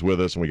time he was with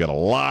us, and we got a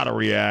lot of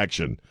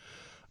reaction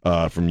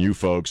from you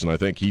folks, and I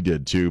think he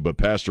did too. But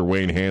Pastor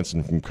Wayne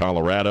Hansen from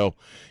Colorado,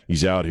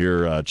 he's out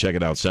here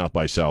checking out South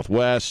by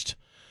Southwest.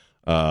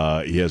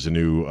 He has a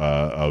new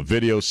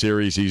video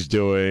series he's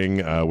doing,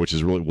 which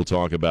is really we'll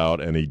talk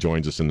about, and he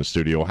joins us in the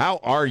studio. How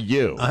are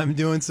you? I'm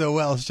doing so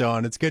well,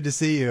 Sean. It's good to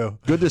see you.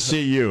 Good to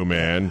see you,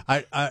 man.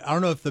 I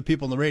don't know if the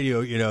people on the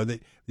radio, you're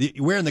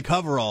wearing the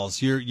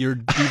coveralls. You're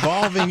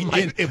evolving.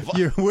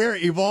 We're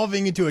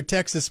evolving into a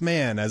Texas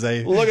man. As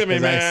I look at me,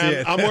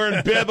 man. I'm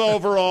wearing bib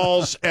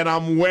overalls, and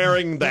I'm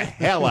wearing the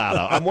hell out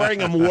of. I'm wearing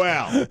them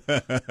well.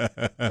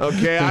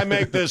 Okay, I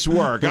make this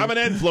work. I'm an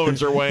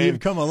influencer, Wayne. You've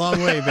come a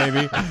long way,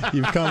 baby.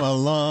 You've come a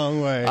long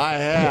way. I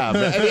have.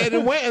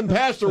 And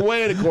Pastor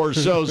Wayne, of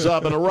course, shows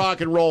up in a rock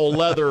and roll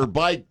leather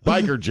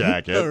biker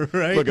jacket,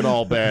 right? Looking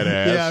all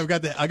badass. Yeah,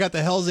 I got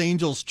the Hell's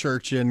Angels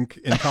Church in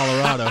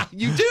Colorado.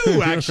 You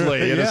do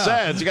actually, in a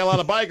sense. You got a lot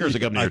of bikers that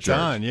come to your church.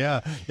 Ton,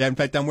 yeah. In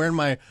fact, I'm wearing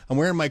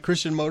my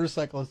Christian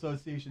Motorcycle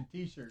Association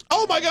T-shirt.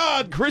 Oh my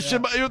God,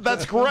 Christian! Yeah.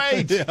 That's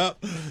great. Yeah.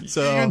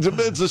 So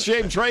it's a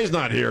shame Trey's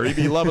not here. He'd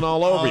be loving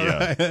all over you.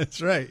 Right,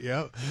 that's right.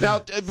 Yep. Now,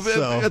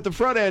 at the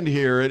front end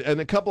here,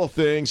 and a couple of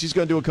things. He's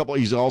going to do a couple.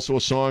 He's also a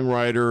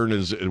songwriter and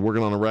is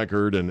working on a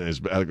record and has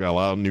got a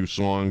lot of new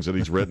songs that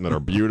he's written that are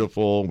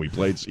beautiful.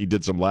 He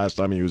did some last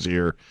time he was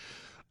here.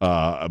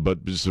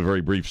 But just a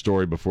very brief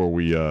story before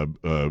we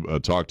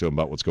talk to him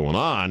about what's going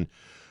on.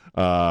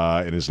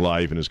 in his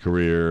life and his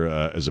career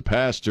as a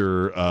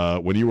pastor.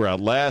 When you were out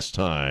last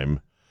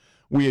time,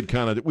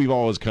 we've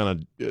always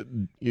kind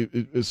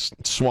of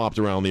swapped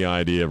around the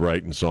idea of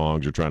writing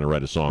songs or trying to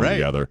write a song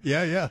together.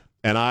 Yeah.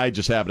 And I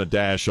just happened to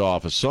dash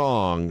off a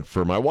song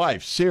for my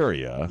wife,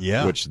 Syria,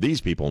 which these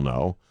people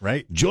know.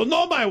 Right. You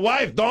know my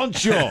wife,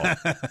 don't you?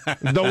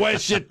 The way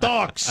she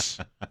talks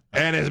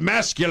and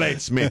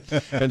emasculates me.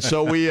 And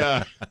so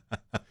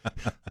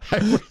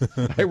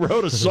I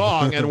wrote a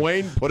song, and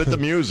Wayne put it to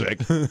music.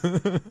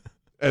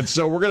 And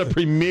so we're going to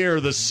premiere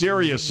the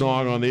Syria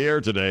song on the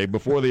air today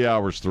before the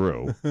hour's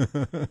through.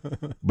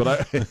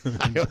 But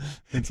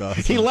it's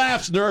awesome. He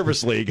laughs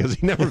nervously because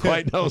he never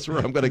quite knows where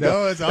I'm going to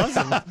go. No, it's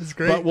awesome. It's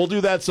great. But we'll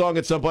do that song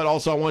at some point.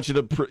 Also, I want you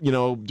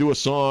to, do a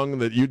song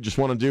that you just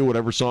want to do,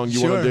 whatever song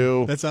you want to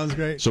do. That sounds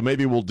great. So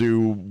maybe we'll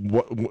do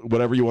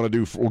whatever you want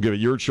to do. We'll give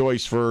it your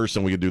choice first,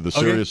 and we can do the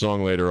Syria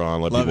song later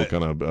on. Let people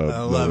kind of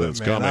know that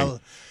it's coming.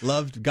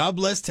 God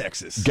bless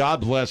Texas.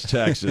 God bless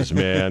Texas,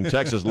 man.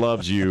 Texas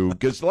loves you.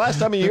 Because the last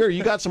time you were here,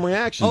 you got some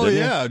reactions. Oh,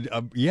 didn't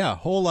yeah. Yeah, a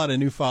whole lot of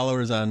new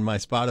followers on my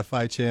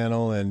Spotify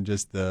channel, and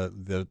just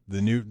the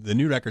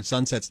new record,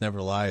 Sunsets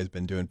Never Lie, has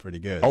been doing pretty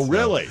good. Oh,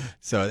 really?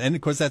 So, and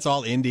of course, that's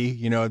all indie.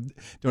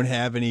 Don't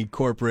have any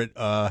corporate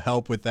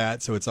help with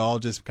that, so it's all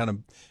just kind of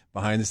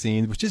behind the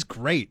scenes, which is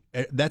great.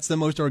 That's the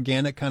most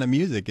organic kind of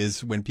music,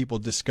 is when people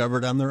discover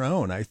it on their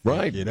own, I think.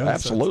 Right,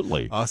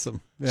 absolutely. So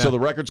awesome. Yeah. So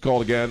the record's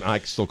called again, I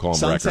still call them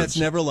Sunsets records.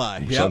 Never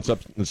Lie. Yep.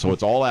 So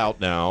it's all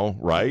out now,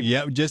 right?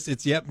 Yeah, just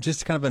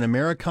kind of an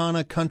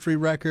Americana country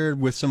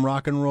record with some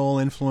rock and roll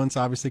influence,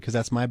 obviously, because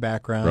that's my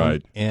background.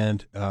 Right.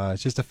 And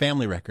it's just a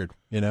family record.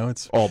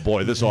 It's oh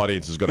boy, this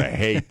audience is going to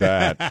hate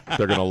that.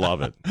 They're going to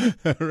love it.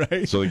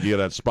 Right. So you get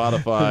that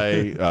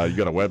Spotify. You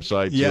got a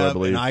website too, I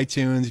believe. And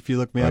iTunes. If you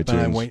look me up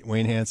on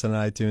Wayne Hansen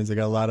on iTunes, I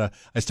got a lot of.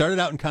 I started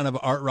out in kind of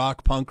art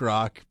rock, punk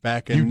rock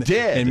back in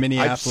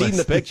Minneapolis. I've seen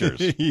the pictures.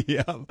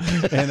 Yeah,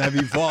 and I've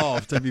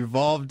evolved. I've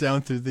evolved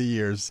down through the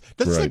years.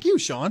 That's like you,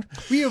 Sean.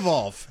 We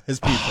evolve as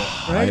people.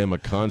 Right? I am a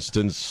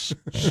constant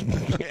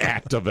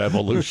act of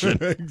evolution.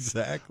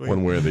 Exactly.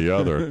 One way or the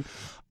other.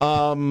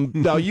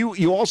 Now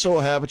you also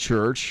have a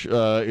church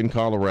in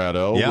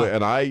Colorado,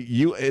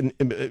 and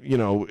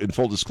in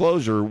full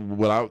disclosure,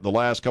 the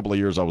last couple of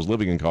years I was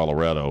living in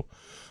Colorado,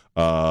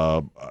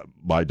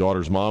 my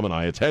daughter's mom and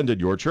I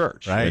attended your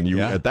church, right? And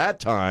at that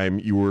time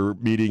you were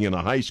meeting in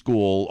a high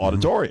school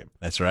auditorium.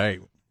 That's right.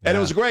 And it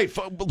was great.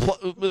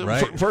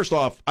 First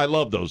off, I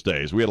loved those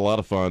days. We had a lot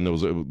of fun.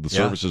 The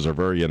services are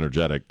very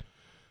energetic.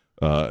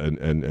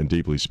 And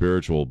deeply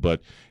spiritual.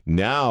 But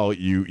now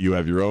you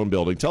have your own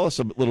building. Tell us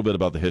a little bit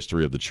about the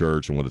history of the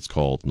church and what it's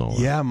called.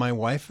 Yeah, my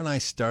wife and I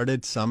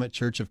started Summit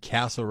Church of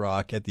Castle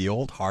Rock at the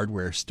old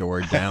hardware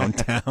store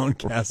downtown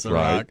Castle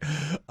Rock.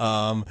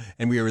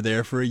 And we were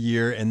there for a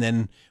year, and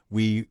then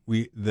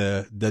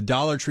the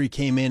Dollar Tree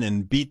came in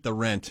and beat the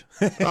rent.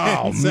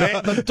 Oh,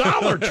 man, the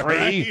Dollar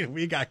Tree! Right?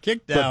 We got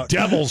kicked out. The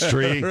Devil's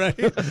Tree. Right?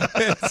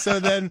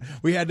 So then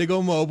we had to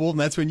go mobile, and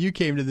that's when you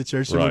came to the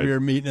church. So we were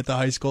meeting at the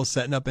high school,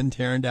 setting up and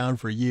tearing down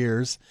for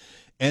years.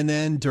 And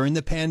then during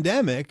the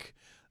pandemic,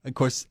 of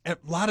course, a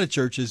lot of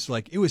churches,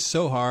 it was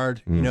so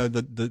hard.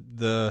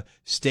 The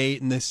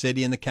state and the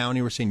city and the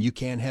county were saying you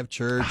can't have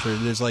church, or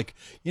there's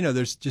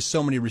there's just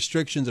so many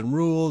restrictions and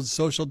rules,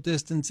 social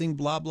distancing,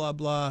 blah, blah,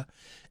 blah.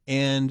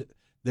 And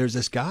there's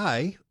this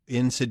guy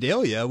in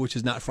Sedalia, which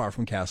is not far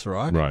from Castle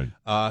Rock,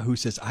 who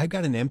says, I've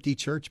got an empty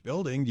church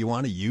building. Do you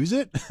want to use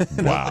it?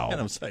 Wow. And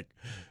I was like,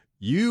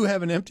 you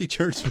have an empty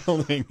church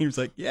building? He was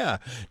like, yeah.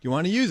 Do you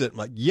want to use it? I'm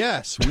like,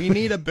 yes, we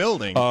need a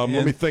building.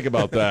 Let me think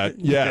about that.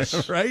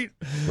 Yes. Right?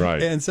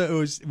 Right. And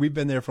so we've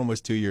been there for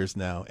almost 2 years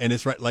now. And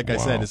it's right, like I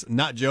said, it's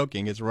not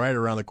joking. It's right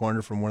around the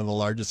corner from one of the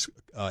largest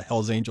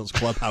Hells Angels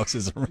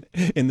clubhouses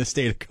in the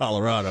state of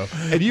Colorado.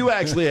 And you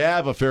actually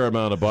have a fair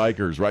amount of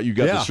bikers, right? You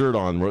got the shirt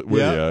on with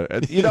you.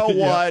 And you know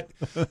what?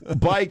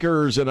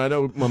 Bikers, and I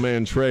know my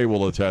man Trey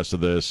will attest to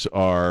this,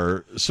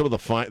 are some of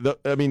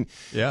the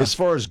as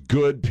far as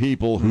good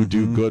people who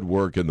do good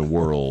work in the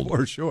world.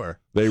 For sure.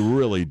 They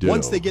really do.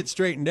 Once they get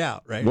straightened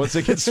out, right? Once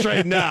they get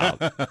straightened out.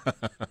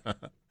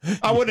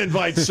 I wouldn't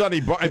invite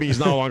Sonny. He's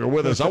no longer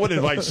with us. I wouldn't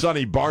invite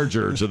Sonny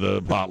Barger to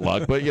the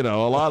potluck, but a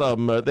lot of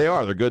them,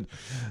 they're good.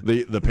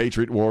 The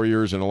Patriot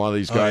Warriors and a lot of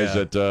these guys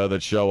that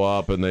show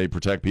up and they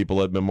protect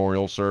people at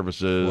memorial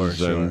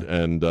services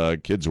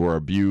and kids who are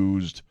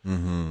abused.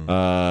 They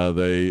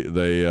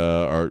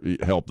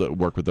help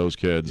work with those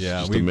kids.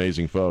 Yeah, just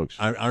amazing folks.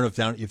 I don't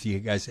know if you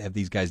guys have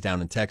these guys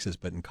down in Texas,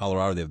 but in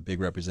Colorado they have a big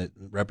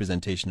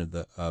representation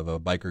of a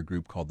biker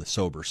group called the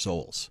Sober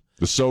Souls.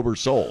 The Sober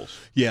Souls.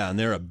 Yeah, and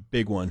they're a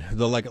big one.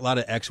 They're like a lot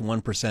of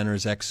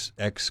ex-1%ers,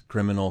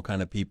 ex-criminal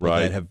kind of people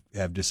that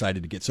have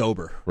decided to get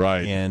sober.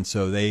 Right. And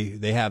so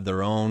they have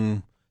their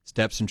own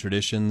steps and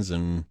traditions,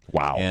 and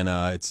wow. And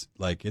it's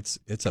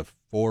a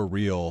for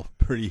real,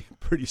 pretty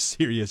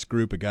serious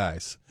group of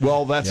guys.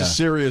 Well, that's a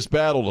serious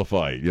battle to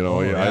fight.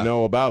 I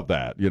know about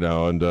that.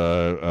 And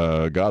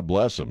God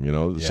bless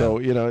them. So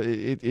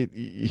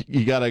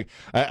you gotta.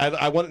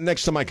 I want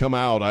next time I come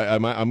out,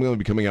 I'm going to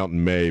be coming out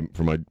in May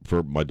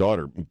for my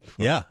daughter.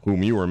 Yeah,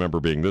 whom you remember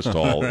being this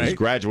tall, right? Is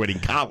graduating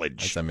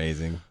college. That's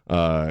amazing.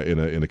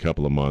 In a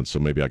couple of months, so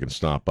maybe I can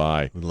stop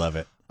by. Love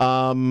it.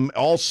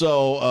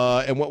 Also,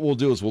 and what we'll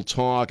do is we'll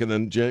talk, and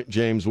then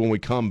James, when we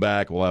come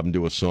back, we'll have him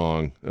do a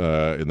song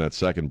in that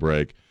second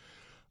break.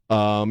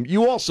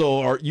 You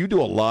also you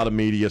do a lot of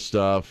media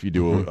stuff. You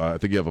do, I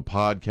think you have a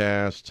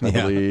podcast, I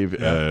believe.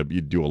 Yeah.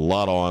 You do a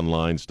lot of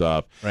online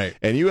stuff, right?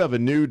 And you have a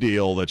new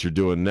deal that you're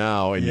doing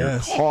now in your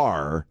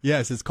car.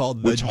 Yes, it's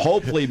called which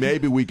hopefully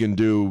maybe we can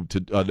do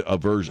a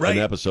version, an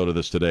episode of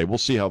this today. We'll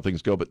see how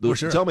things go. But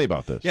tell me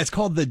about this. Yeah, it's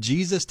called the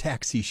Jesus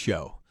Taxi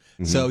Show.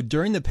 So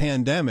during the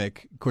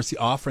pandemic, of course, the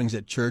offerings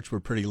at church were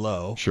pretty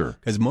low. Sure.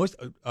 Because most,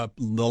 the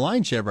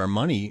lion's share of our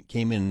money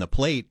came in the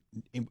plate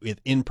with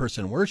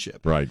in-person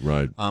worship. Right.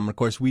 Of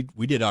course, we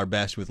did our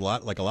best with a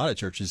lot of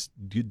churches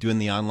doing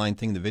the online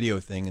thing, the video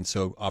thing, and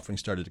so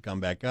offerings started to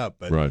come back up.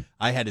 But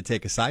I had to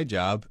take a side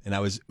job, and I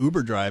was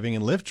Uber driving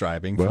and Lyft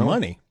driving for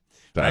money.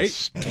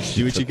 Right?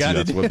 Do what you got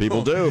to do. That's what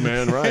people do,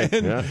 man. Right.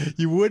 Yeah.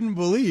 You wouldn't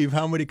believe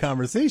how many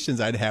conversations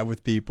I'd have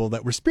with people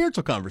that were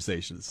spiritual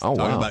conversations.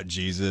 Talking about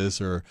Jesus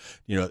or,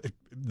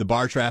 the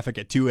bar traffic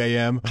at 2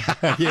 a.m.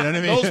 You know what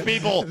I mean? Those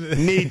people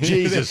need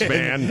Jesus,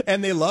 man.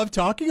 And they love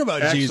talking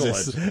about Excellent.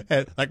 Jesus.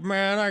 And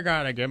man, I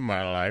got to get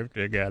my life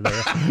together.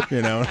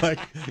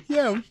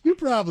 You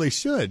probably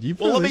should.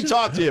 Let me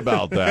talk to you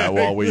about that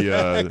while we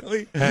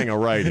hang a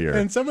right here.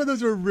 And some of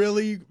those were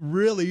really,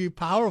 really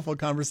powerful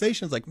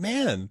conversations. Like,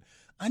 man,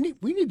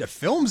 we need to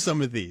film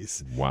some of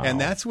these. Wow.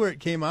 And that's where it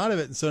came out of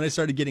it. And so I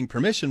started getting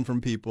permission from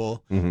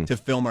people to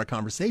film our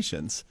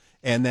conversations.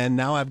 And then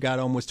now I've got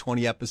almost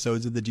 20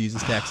 episodes of the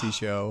Jesus Taxi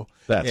Show.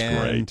 That's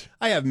great.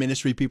 I have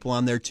ministry people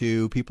on there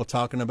too, people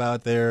talking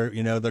about their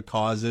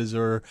causes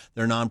or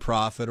their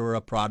nonprofit or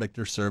a product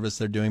or service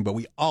they're doing. But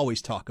we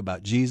always talk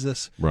about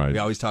Jesus. Right. We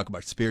always talk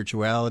about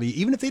spirituality,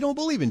 even if they don't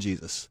believe in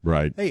Jesus.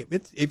 Right. Hey,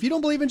 if you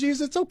don't believe in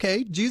Jesus, it's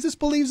okay. Jesus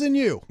believes in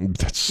you.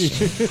 That's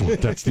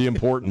the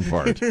important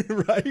part.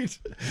 Right.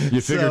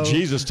 You figure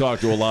Jesus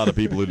talked to a lot of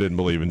people who didn't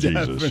believe in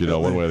Jesus,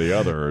 one way or the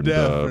other.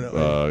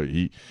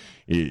 And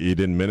he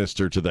didn't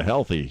minister to the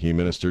healthy; he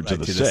ministered to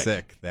the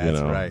sick. That's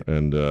right.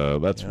 And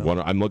that's one.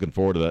 I'm looking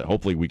forward to that.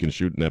 Hopefully, we can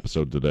shoot an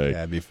episode today. Yeah,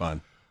 it'd be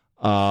fun.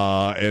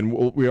 And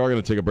we are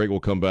going to take a break. We'll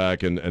come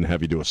back and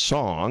have you do a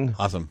song.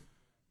 Awesome.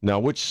 Now,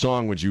 which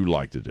song would you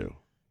like to do?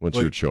 What's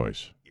your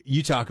choice?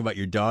 You talk about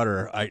your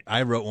daughter.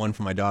 I wrote one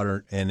for my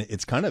daughter, and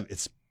it's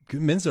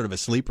been sort of a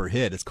sleeper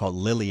hit. It's called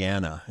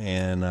Liliana,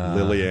 and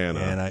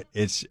Liliana,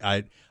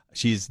 and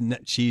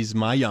she's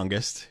my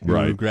youngest,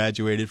 who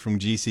graduated from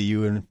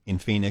GCU in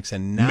Phoenix,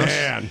 and now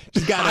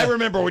I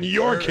remember when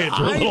your kids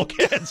were little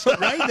kids,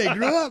 right? They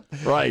grew up,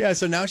 right? Yeah,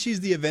 so now she's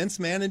the events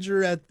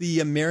manager at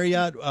the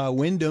Marriott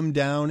Wyndham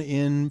down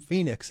in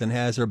Phoenix, and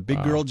has her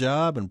big girl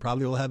job, and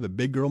probably will have a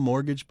big girl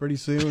mortgage pretty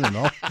soon, and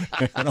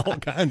all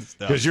kinds of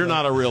stuff. Because you're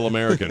not a real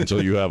American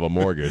until you have a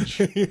mortgage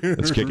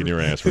that's kicking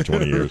your ass for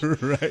 20 years,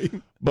 right?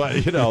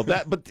 But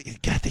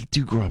But God, they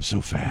do grow up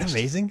so fast. Isn't that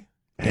amazing.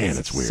 Man,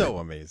 it's weird. So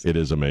amazing. It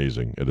is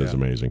amazing. It is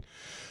amazing.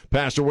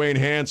 Pastor Wayne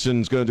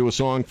Hanson's going to do a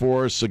song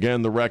for us.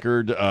 Again, the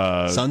record.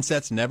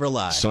 Sunsets Never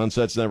Lie.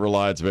 Sunsets Never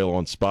Lie. It's available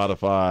on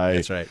Spotify.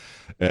 That's right.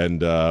 And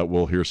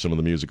we'll hear some of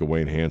the music of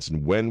Wayne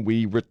Hanson when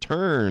we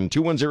return.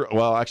 210.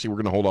 Well, actually,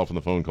 we're going to hold off on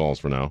the phone calls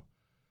for now.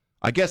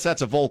 I guess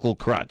that's a vocal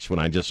crutch when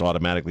I just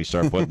automatically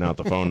start putting out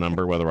the phone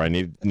number, whether I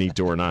need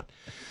to or not.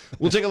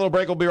 We'll take a little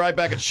break. We'll be right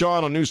back at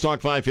Sean on News Talk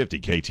 550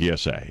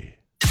 KTSA.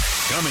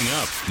 Coming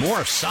up,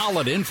 more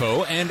solid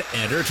info and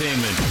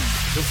entertainment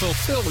to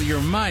fulfill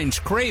your mind's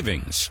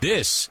cravings.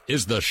 This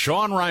is the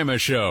Sean Rima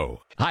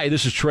Show. Hi,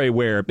 this is Trey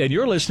Ware, and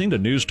you're listening to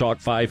News Talk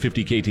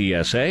 550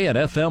 KTSA and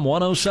FM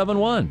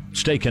 1071.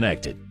 Stay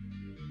connected.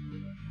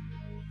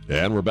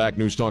 And we're back,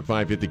 News Talk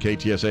 550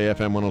 KTSA,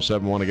 FM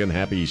 1071. Again,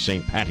 happy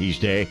St. Patty's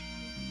Day.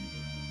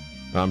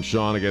 I'm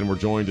Sean. Again, we're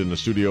joined in the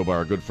studio by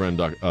our good friend,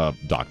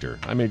 Doctor.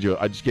 I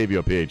just gave you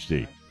a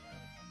PhD.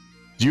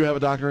 Do you have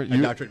a doctorate? A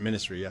doctorate in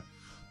ministry, yeah.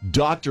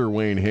 Dr.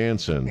 Wayne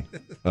Hanson,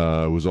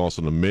 who's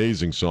also an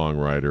amazing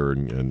songwriter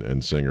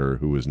and singer,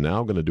 who is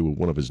now going to do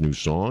one of his new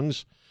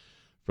songs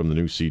from the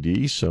new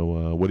CD.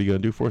 So what are you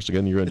going to do for us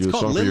again? You're going to do a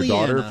song for your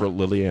daughter, for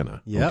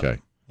Liliana. Yep.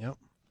 Okay. Yep.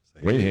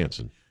 Wayne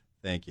Hanson.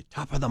 Thank you.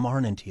 Top of the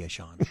morning to you,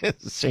 Sean.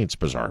 Saints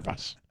preserve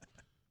us.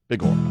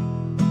 Big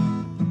one.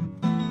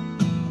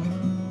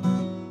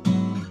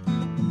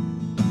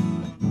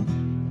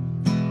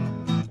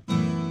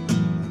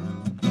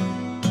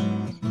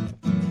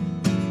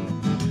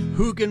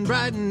 Who can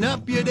brighten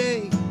up your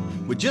day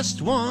with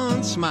just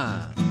one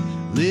smile?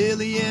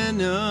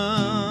 Liliana.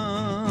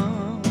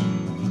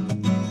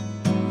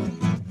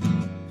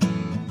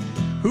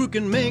 Who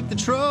can make the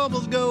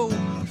troubles go,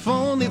 if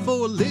only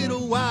for a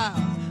little while?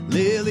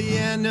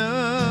 Liliana.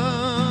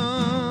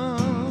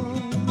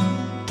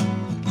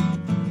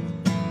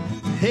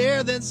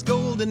 hair that's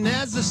golden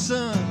as the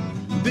sun,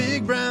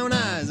 big brown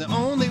eyes, the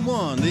only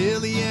one,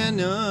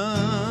 Liliana.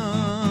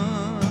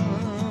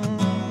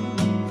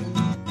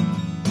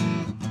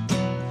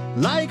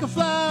 Like a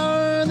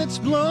flower that's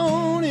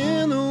blown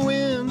in the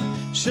wind,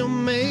 she'll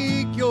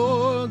make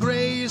your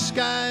gray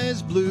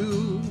skies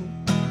blue.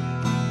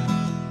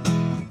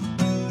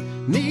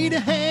 Need a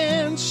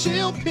hand,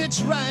 she'll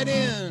pitch right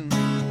in.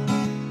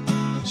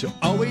 She'll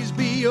always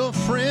be your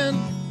friend,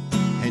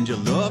 and you'll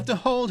love to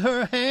hold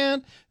her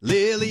hand,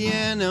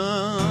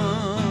 Liliana.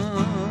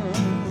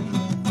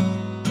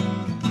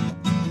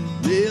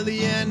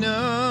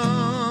 Liliana.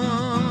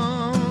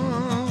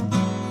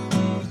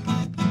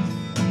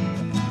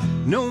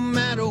 No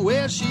matter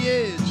where she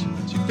is,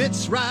 she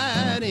fits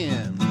right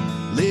in,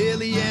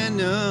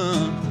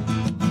 Liliana.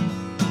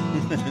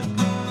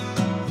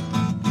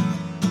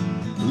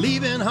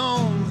 Leaving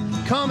home,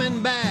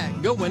 coming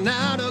back, going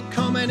out or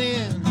coming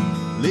in,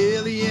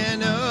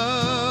 Liliana.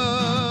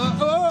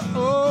 Oh,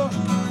 oh,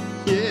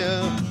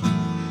 yeah.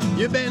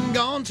 You've been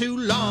gone too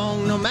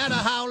long, no matter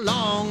how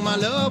long, my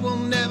love will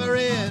never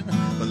end,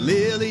 but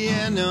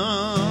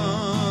Liliana.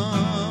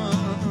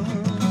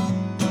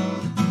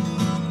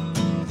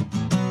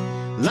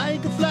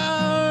 Like a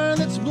flower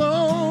that's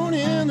blown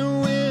in the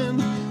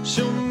wind,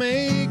 she'll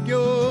make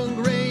your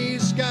gray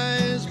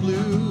skies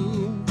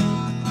blue.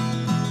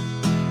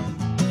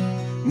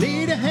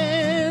 Need a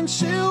hand,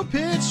 she'll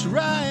pitch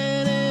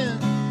right in.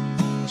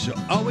 She'll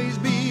always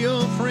be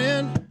your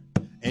friend,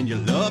 and you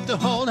love to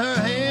hold her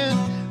hand,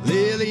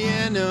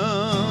 Liliana.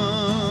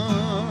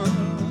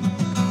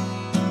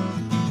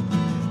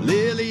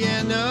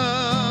 Liliana.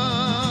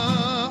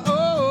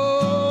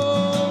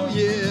 Oh,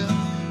 yeah,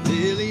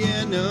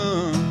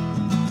 Liliana.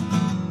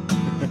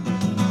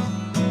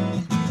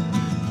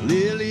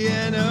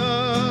 Liliana.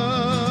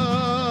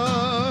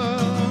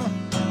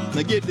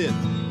 Now get this.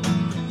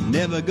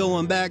 Never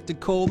going back to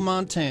cold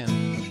Montana,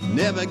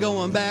 never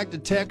going back to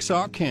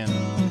Texarkana,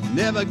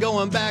 never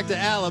going back to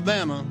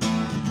Alabama,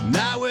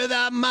 not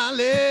without my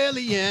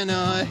Liliana.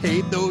 I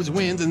hate those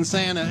winds in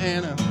Santa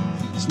Ana,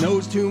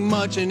 snows too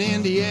much in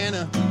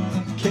Indiana,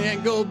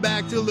 can't go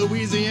back to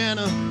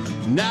Louisiana,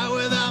 not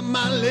without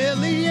my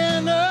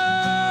Liliana.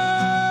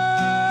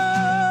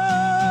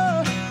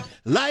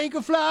 Like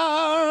a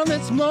flower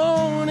that's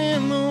blown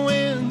in the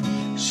wind,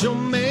 she'll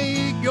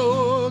make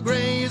your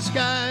gray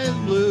skies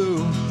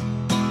blue.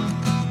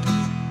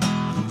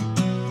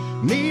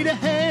 Need a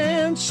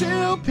hand,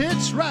 she'll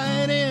pitch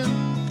right in.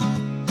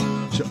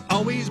 She'll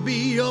always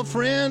be your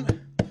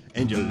friend,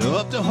 and you'll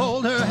love to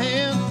hold her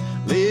hand,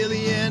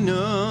 Liliana.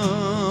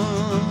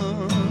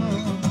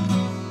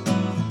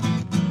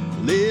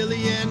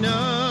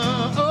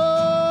 Liliana.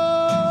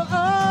 Oh,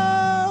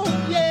 oh,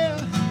 yeah,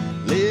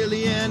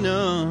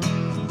 Liliana.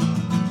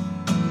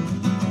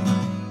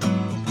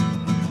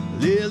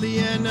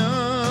 Liliana.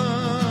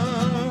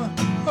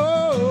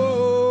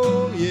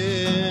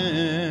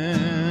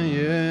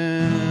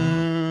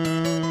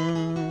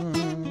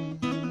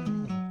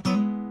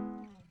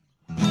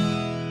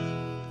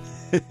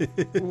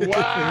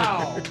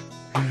 Wow.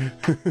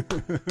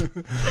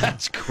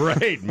 That's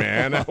great,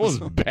 man. That was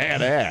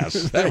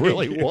badass. That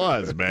really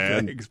was,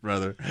 man. Thanks,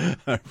 brother.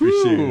 I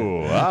appreciate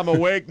it. I'm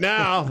awake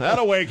now.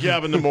 That'll wake you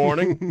up in the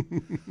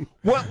morning.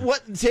 What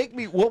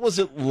was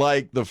it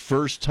like the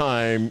first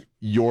time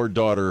your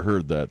daughter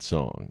heard that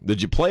song?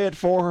 Did you play it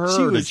for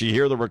her, or did she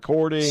hear the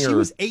recording? She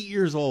was 8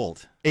 years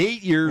old.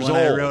 8 years old.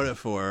 When I wrote it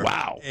for her.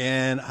 Wow.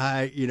 And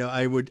I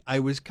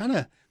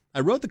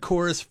wrote the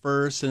chorus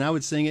first, and I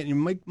would sing it,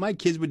 and my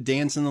kids would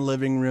dance in the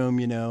living room,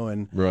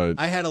 and right.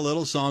 I had a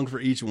little song for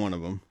each one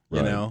of them,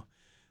 you know.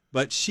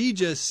 But she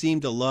just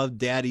seemed to love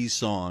Daddy's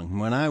song.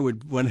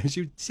 When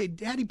she would say,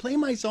 "Daddy, play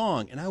my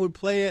song," and I would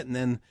play it, and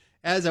then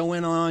as I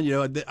went on,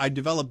 I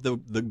developed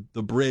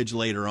the bridge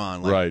later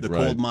on, like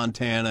Cold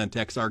Montana and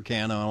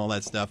Texarkana and all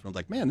that stuff. And I was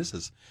like, man, this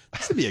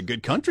would be a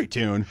good country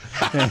tune.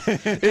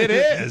 It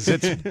is.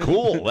 It's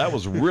cool. That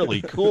was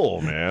really cool,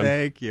 man.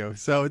 Thank you.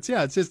 So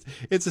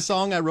it's a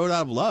song I wrote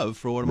out of love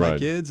for one of my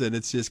kids, and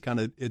it's just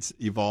it's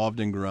evolved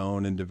and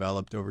grown and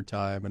developed over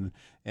time,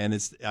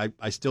 and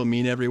I still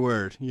mean every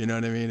word. You know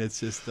what I mean?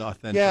 It's just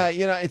authentic. Yeah,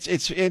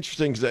 it's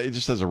interesting.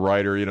 Just as a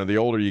writer, the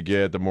older you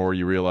get, the more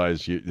you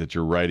realize that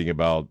you're writing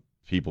about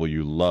people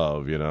you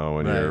love,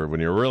 when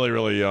you're really,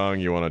 really young,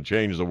 you want to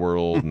change the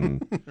world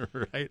and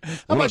I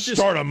want to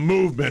start a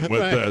movement with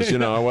this,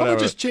 whatever. How about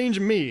just change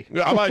me?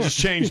 I might just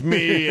change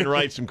me and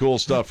write some cool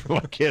stuff for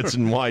my kids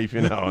and wife,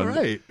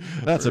 Right.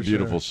 That's a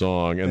beautiful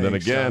song. And then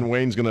again,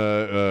 Wayne's going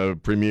to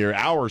premiere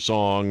our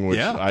song, which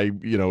I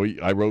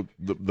wrote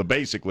the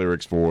basic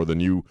lyrics for, then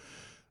you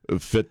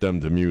fit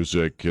them to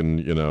music and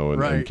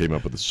and came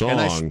up with the song.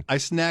 And I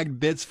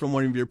snagged bits from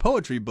one of your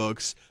poetry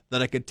books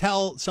that I could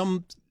tell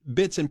some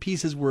bits and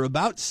pieces were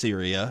about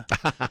Syria,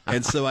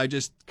 and so I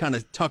just kind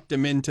of tucked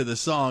them into the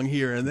song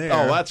here and there.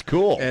 Oh, that's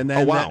cool. And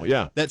then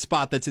that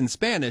spot that's in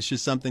Spanish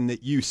is something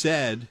that you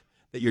said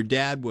that your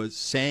dad was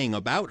saying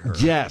about her.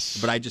 Yes.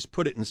 But I just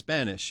put it in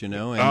Spanish, And,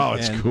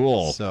 it's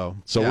cool. So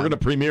we're going to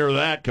premiere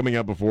that coming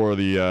up before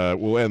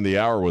we'll end the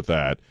hour with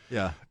that.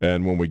 Yeah.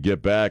 And when we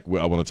get back,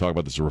 I want to talk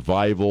about this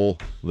revival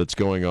that's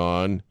going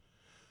on,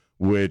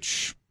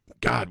 which,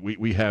 God,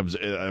 we have,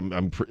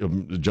 I'm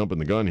jumping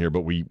the gun here,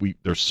 but we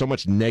there's so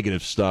much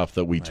negative stuff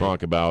that we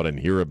talk about and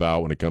hear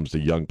about when it comes to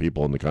young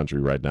people in the country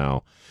right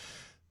now.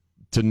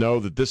 To know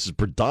that this is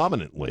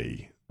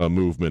predominantly a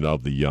movement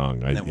of the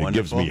young, it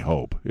gives me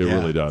hope. It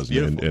really does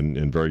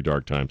in very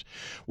dark times.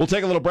 We'll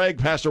take a little break.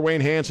 Pastor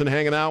Wayne Hansen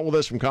hanging out with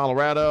us from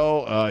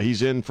Colorado.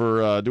 He's in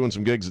for doing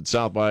some gigs at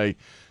South by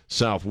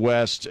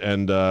Southwest,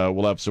 and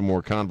we'll have some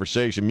more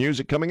conversation.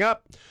 Music coming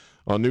up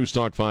on News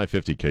Talk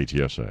 550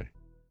 KTSA.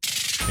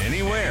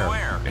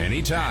 Anywhere,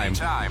 anytime.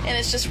 And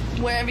it's just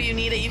wherever you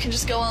need it, you can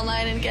just go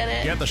online and get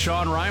it. Get the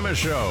Sean Rima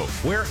Show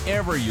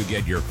wherever you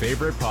get your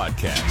favorite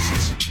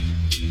podcasts.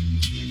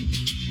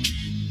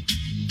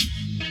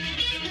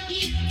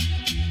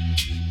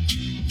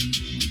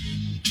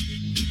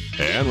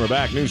 And we're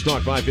back. News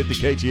Talk 550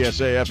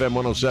 KTSA FM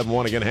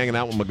 107.1. Again, hanging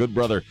out with my good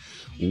brother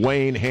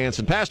Wayne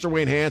Hansen. Pastor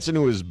Wayne Hansen,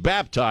 who has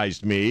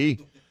baptized me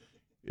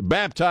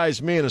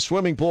in a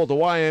swimming pool at the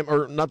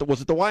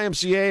was it the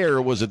YMCA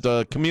or was it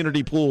the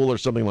community pool or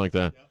something like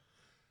that?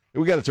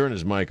 We got to turn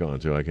his mic on,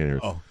 too. I can't hear.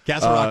 Oh,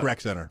 Castle Rock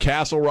Rec Center.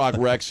 Castle Rock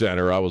Rec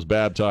Center. I was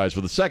baptized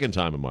for the second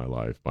time in my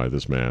life by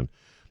this man.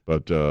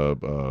 But,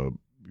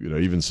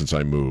 even since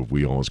I moved,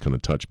 we always kind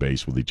of touch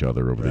base with each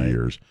other over the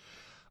years.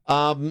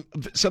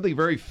 Something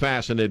very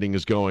fascinating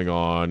is going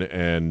on,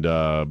 and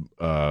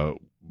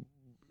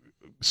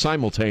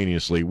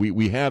simultaneously,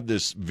 we have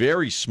this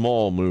very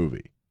small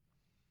movie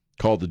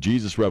called The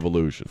Jesus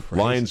Revolution,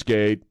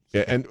 Lionsgate,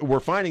 and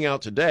we're finding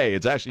out today,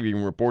 it's actually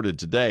being reported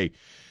today,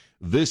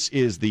 this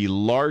is the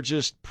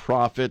largest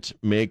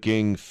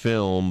profit-making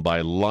film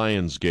by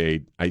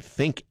Lionsgate, I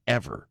think,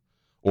 ever,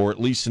 or at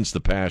least since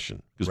The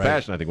Passion. Because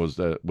Passion, I think, was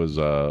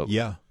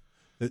yeah.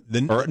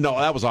 No,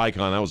 that was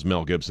Icon. That was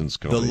Mel Gibson's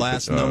company. The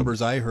last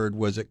numbers I heard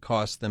was it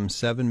cost them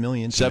 $7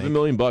 million. $7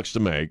 million bucks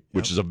to make,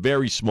 which is a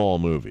very small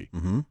movie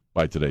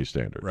by today's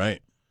standards. Right.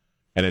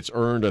 And it's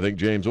earned, I think,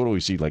 James, what do we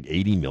see, like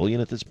 $80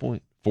 million at this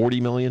point? $40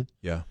 million?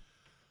 Yeah.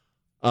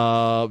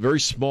 Very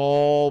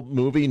small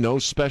movie, no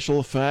special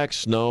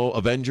effects, no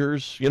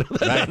Avengers.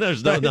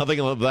 There's nothing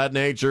of that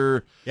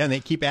nature. Yeah, and they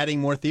keep adding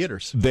more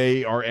theaters.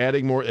 They are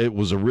adding more. It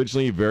was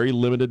originally a very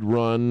limited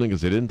run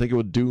because they didn't think it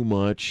would do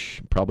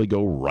much. Probably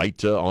go right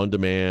to on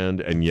demand,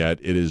 and yet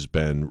it has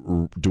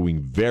been doing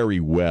very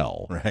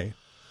well. Right.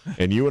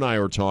 And you and I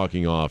were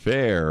talking off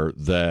air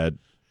that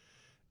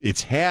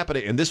it's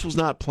happening, and this was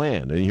not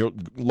planned. And here,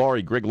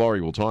 Greg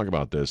Laurie will talk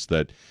about this,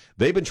 that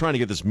they've been trying to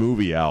get this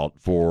movie out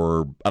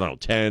for,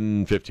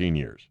 10, 15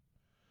 years.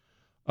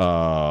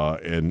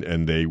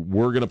 And they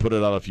were going to put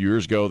it out a few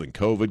years ago, then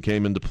COVID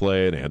came into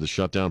play, and they had to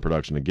shut down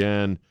production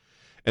again.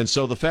 And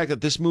so the fact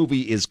that this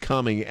movie is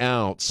coming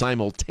out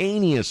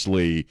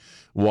simultaneously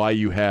while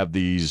you have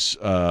these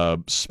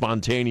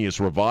spontaneous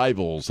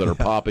revivals that are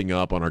popping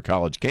up on our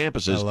college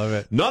campuses, I love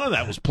it. None of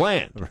that was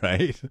planned.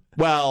 Right.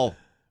 Well,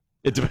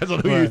 it depends on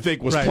who you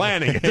think was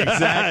planning it.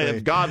 Exactly.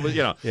 If God was,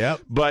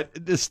 Yep. But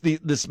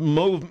this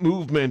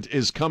movement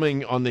is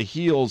coming on the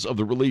heels of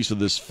the release of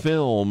this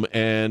film,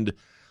 and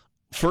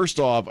first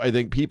off, I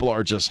think people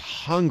are just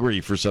hungry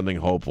for something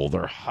hopeful.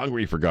 They're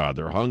hungry for God.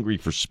 They're hungry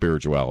for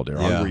spirituality.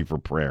 They're hungry for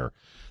prayer.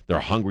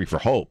 They're hungry for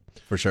hope.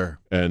 For sure.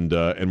 And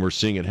we're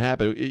seeing it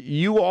happen.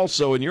 You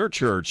also in your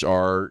church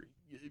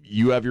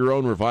you have your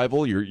own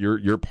revival.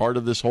 You're part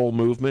of this whole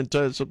movement.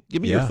 So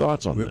give me your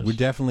thoughts on this. We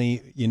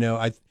definitely,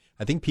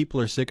 I think people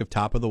are sick of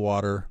top of the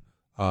water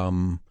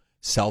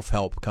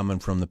self-help coming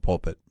from the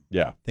pulpit.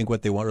 Yeah. I think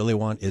what they really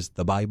want is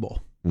the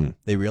Bible.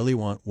 They really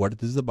want, what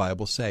does the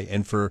Bible say?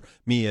 And for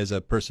me, as a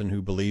person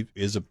who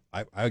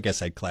I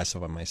guess I'd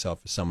classify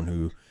myself as someone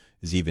who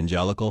is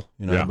evangelical.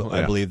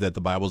 I believe that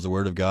the Bible is the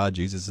Word of God.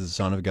 Jesus is the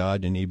Son of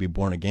God. You need to be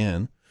born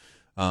again.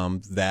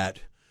 That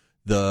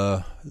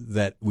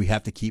we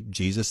have to keep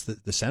Jesus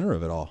the center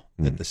of it all.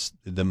 That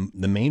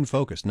the main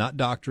focus, not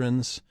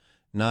doctrines,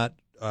 not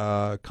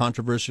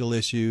controversial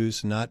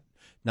issues, not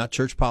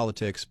church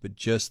politics, but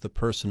just the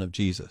person of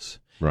Jesus.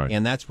 Right.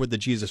 And that's where the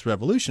Jesus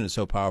Revolution is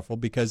so powerful,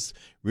 because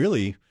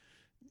really,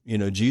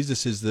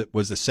 Jesus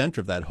was the center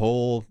of that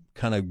whole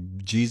kind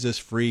of Jesus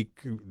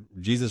freak,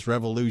 Jesus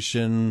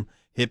Revolution,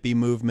 hippie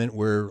movement,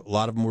 where a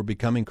lot of them were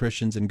becoming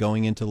Christians and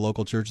going into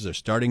local churches or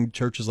starting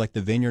churches like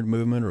the Vineyard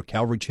Movement or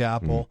Calvary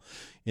Chapel.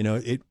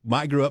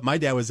 I grew up, my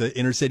dad was an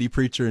inner city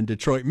preacher in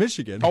Detroit,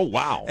 Michigan. Oh,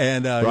 wow.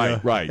 And,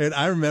 right. And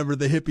I remember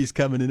the hippies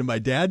coming into my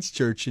dad's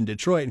church in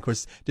Detroit. And of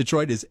course,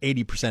 Detroit is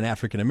 80%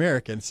 African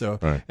American. So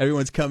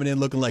everyone's coming in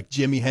looking like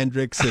Jimi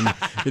Hendrix and,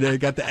 you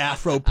got the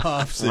Afro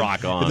puffs. And,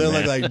 Rock on. And they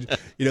look like,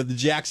 the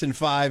Jackson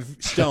 5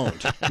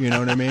 stoned. You know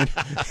what I mean?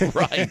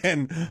 Right.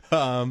 And,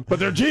 but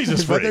they're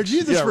Jesus freaks. But they're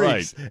Jesus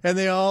freaks. Right. And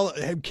they all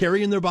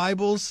carry in their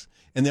Bibles.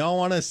 And they all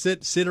want to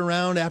sit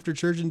around after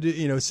church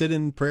and sit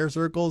in prayer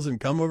circles and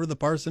come over to the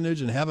parsonage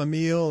and have a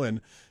meal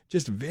and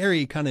just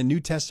very kind of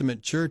New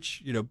Testament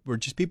church, where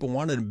just people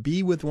wanted to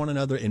be with one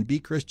another and be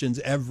Christians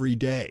every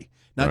day.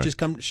 Not just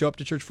show up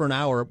to church for an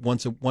hour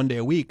one day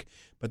a week,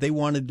 but they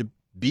wanted to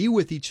be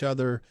with each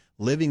other,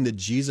 living the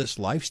Jesus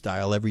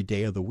lifestyle every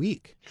day of the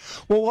week.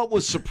 Well, what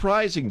was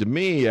surprising to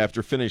me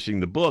after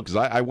finishing the book is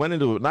I went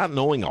into it not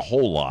knowing a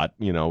whole lot,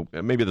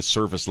 maybe the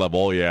surface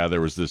level. Oh, yeah,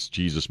 there was this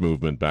Jesus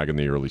movement back in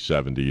the early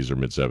 70s or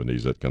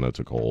mid-70s that kind of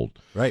took hold.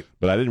 Right.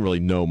 But I didn't really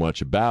know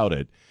much about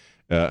it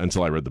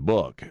until I read the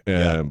book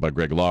by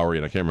Greg Laurie,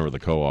 and I can't remember the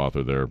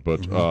co-author there.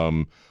 But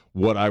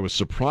what I was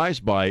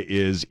surprised by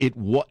is it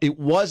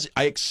was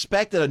I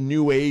expected a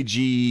new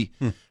agey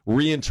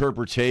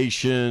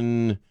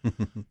reinterpretation,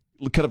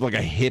 kind of like a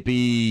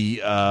hippie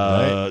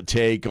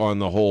take on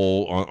the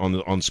whole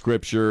on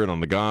Scripture and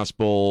on the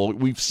gospel.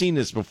 We've seen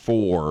this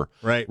before,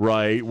 right?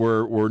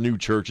 Where new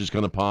churches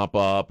kind of pop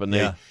up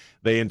and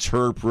they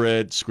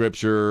interpret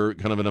Scripture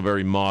kind of in a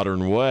very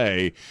modern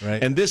way.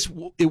 Right. And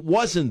it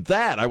wasn't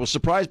that. I was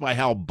surprised by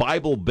how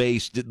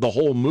Bible-based the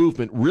whole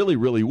movement really,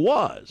 really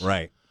was.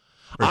 Right.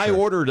 I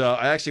ordered.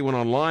 I actually went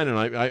online, and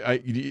I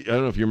don't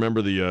know if you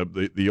remember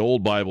the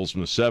old Bibles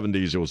from the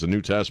 70s. It was a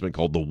New Testament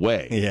called The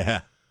Way.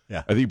 Yeah.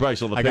 I think you probably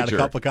saw the picture. I got a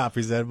couple of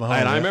copies at home.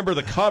 And I remember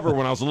the cover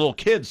when I was a little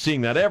kid,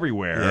 seeing that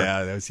everywhere.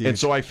 Yeah, that was huge. And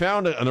so I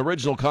found an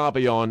original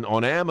copy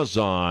on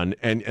Amazon,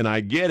 and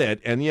I get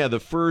it. And the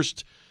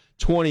first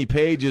 20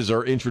 pages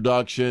are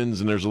introductions,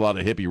 and there's a lot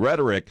of hippie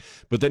rhetoric.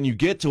 But then you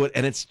get to it,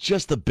 and it's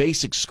just the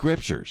basic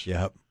Scriptures.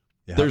 Yep.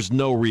 There's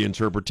no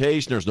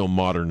reinterpretation. There's no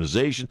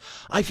modernization.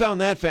 I found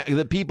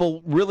that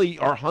people really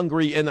are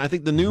hungry, and I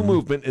think the new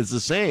movement is the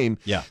same.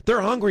 Yeah.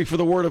 They're hungry for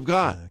the Word of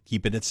God.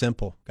 Keeping it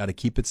simple. Got to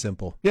keep it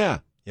simple. Yeah.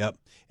 Yep.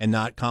 And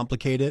not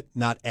complicate it,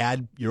 not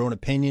add your own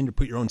opinion, to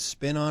put your own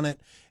spin on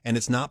it. And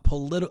it's not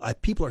political.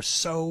 People are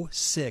so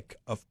sick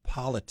of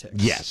politics.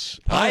 Yes.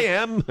 I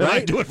am. Right?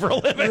 I do it for a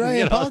living. Right.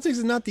 And politics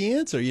is not the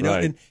answer,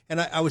 Right.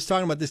 And I was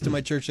talking about this to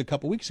my church a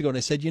couple weeks ago, and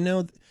I said,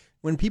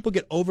 when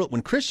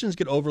Christians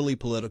get overly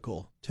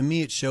political, to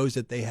me it shows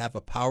that they have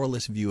a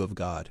powerless view of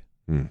God.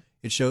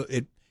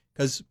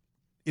 Because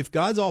if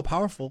God's all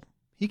powerful,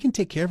 He can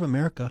take care of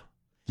America.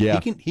 Yeah.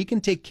 He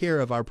can take care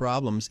of our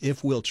problems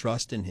if we'll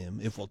trust in Him,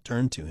 if we'll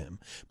turn to Him.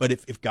 But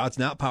if God's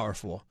not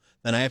powerful,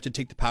 then I have to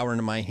take the power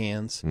into my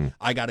hands.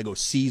 I got to go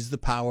seize the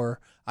power.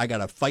 I got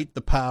to fight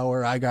the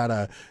power. I got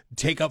to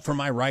take up for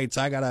my rights.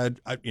 I got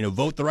to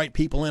vote the right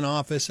people in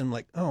office. And I'm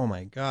like, oh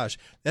my gosh,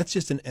 that's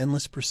just an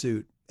endless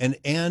pursuit.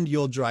 And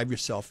you'll drive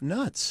yourself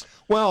nuts.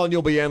 Well, and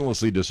you'll be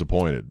endlessly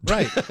disappointed.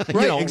 Right,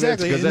 right,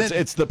 exactly. Because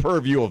it's the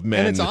purview of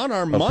men. And it's on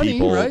our money,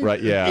 people,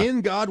 right? Yeah.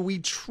 In God we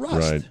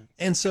trust. Right.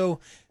 And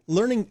so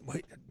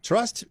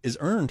trust is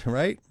earned,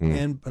 right?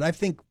 But I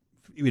think,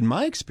 in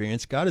my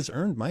experience, God has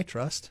earned my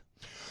trust.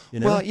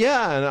 Well,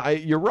 yeah,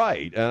 and you're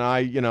right. And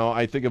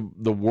I think of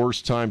the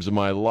worst times of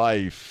my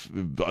life.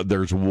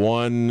 There's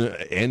one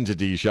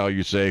entity, shall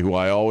you say, who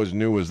I always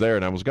knew was there,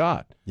 and that was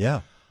God. Yeah.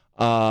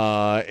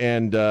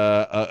 Again,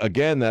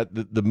 that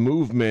the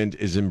movement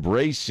is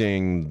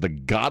embracing the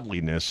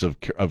godliness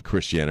of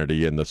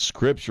Christianity and the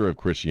Scripture of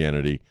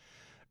Christianity,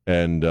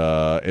 and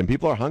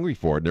people are hungry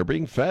for it. And they're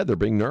being fed. They're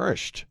being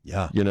nourished.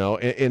 Yeah.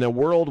 In a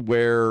world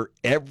where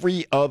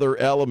every other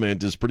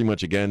element is pretty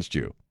much against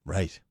you.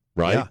 Right.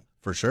 Right. Yeah,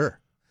 for sure.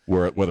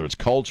 Whether it's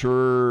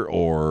culture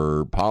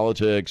or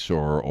politics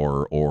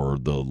or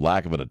the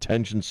lack of an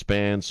attention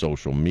span,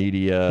 social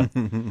media,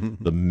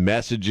 the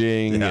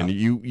messaging, and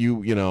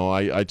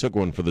I took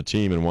one for the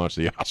team and watched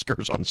the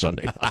Oscars on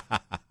Sunday.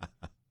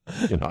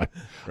 I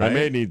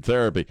may need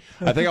therapy.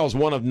 I think I was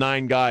one of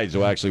 9 guys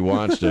who actually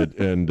watched it,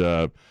 and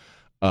the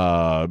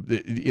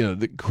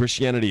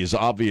Christianity is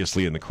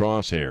obviously in the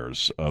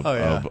crosshairs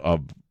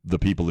of the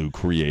people who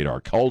create our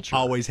culture.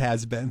 Always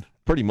has been.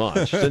 Pretty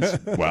much. Since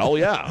the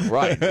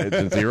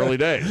early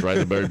days, right?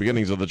 The very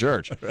beginnings of the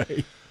church.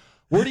 Right.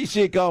 Where do you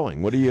see it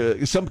going? What do you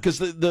because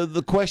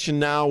the question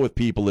now with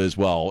people is,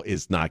 well,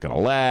 it's not going to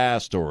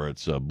last or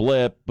it's a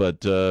blip,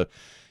 but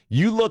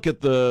you look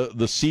at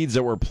the seeds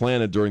that were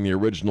planted during the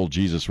original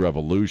Jesus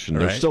Revolution,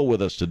 they're still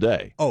with us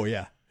today. Oh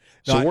yeah.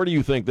 So where do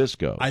you think this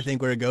goes? I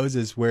think where it goes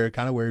is where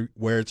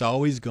it's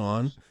always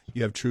gone.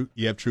 You have true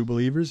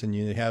believers, and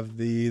you have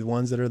the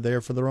ones that are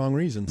there for the wrong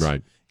reasons.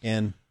 Right.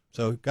 And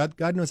so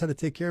God knows how to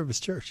take care of His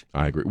church.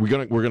 I agree.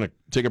 We're gonna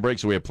take a break,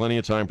 so we have plenty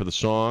of time for the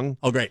song.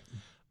 Oh, great.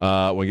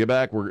 When we get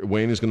back,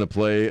 Wayne is going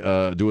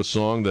to do a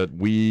song that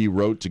we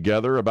wrote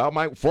together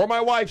for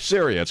my wife,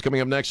 Syria. It's coming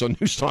up next on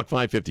News Talk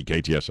 550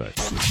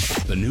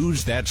 KTSA. The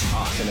news that's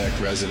hot. Connect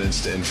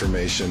residents to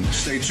information.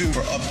 Stay tuned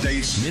for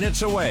updates.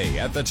 Minutes away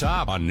at the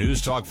top on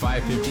News Talk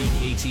 550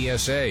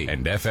 KTSA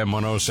and FM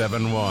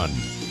 1071.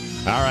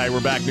 All right,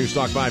 we're back. News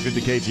Talk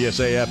 550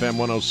 KTSA, FM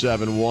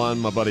 1071.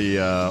 My buddy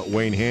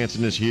Wayne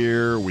Hansen is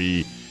here.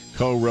 We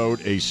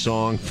co-wrote a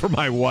song for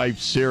my wife,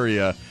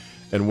 Syria.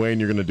 And Wayne,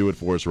 you're going to do it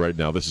for us right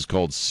now. This is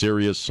called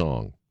Syria's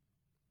Song.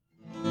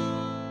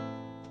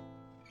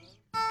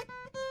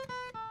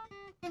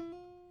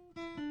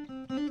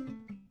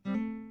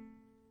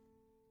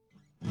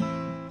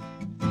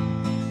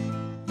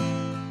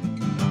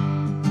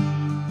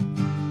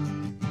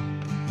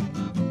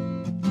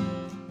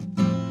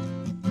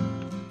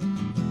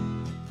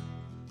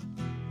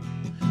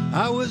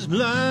 I was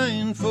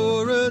blind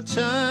for a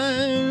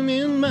time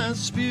in my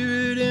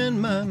spirit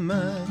and my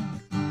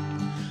mind.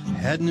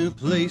 Had no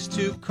place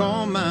to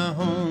call my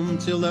home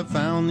till I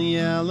found the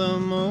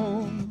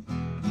Alamo.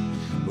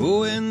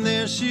 Oh, and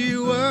there she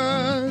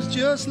was,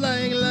 just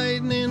like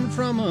lightning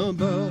from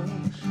above,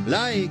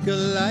 like a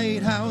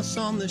lighthouse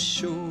on the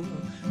shore.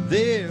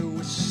 There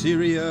was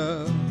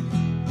Syria,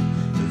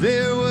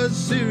 there was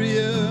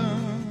Syria,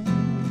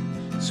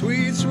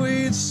 sweet,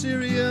 sweet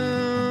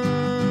Syria.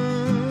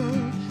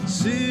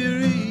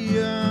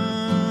 Syria,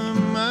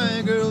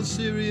 my girl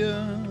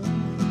Syria.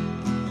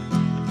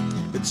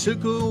 It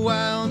took a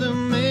while to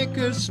make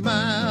her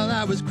smile.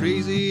 I was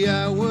crazy,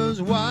 I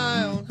was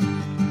wild,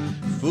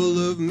 full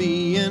of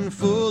me and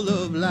full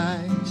of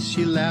lies.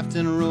 She laughed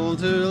and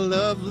rolled her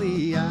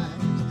lovely eyes.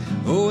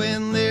 Oh,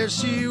 and there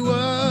she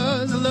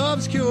was,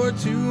 love's cure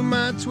to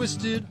my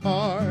twisted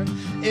heart.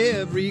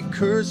 Every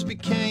curse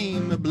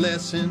became a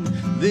blessing.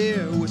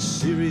 There was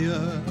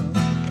Syria,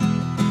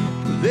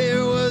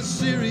 there was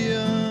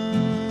Syria,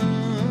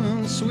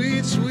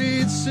 sweet,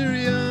 sweet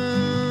Syria.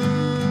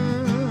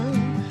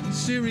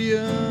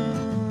 Syria,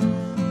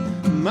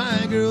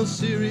 my girl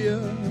Syria.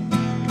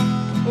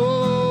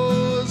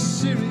 Oh,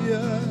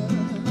 Syria,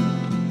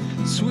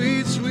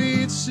 sweet,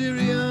 sweet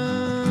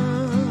Syria.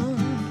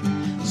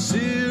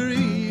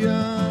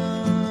 Syria,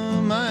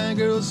 my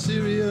girl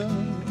Syria.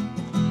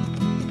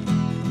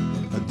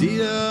 Un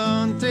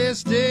día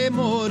antes de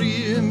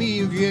morir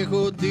mi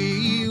viejo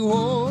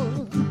dijo: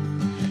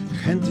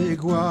 gente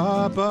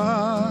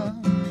guapa,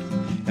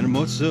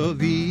 hermosa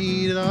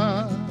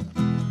vida.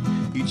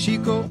 Y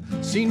chico,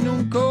 si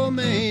nunca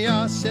me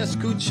has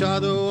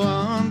escuchado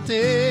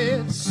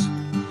antes,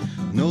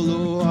 no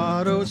lo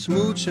harás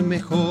mucho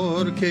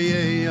mejor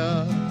que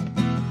ella.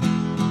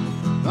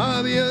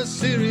 Había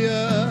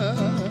Syria,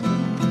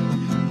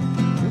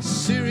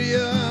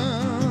 Syria,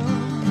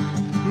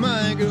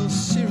 my girl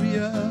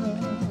Syria.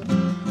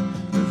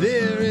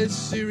 There is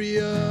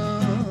Syria,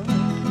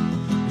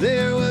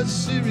 there was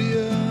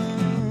Syria.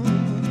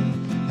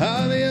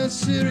 Había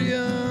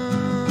Syria,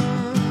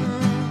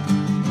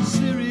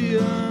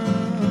 Syria,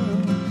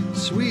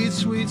 sweet,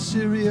 sweet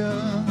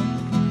Syria.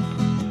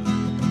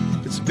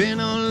 It's been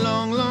a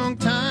long, long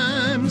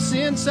time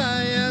since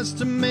I asked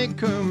to make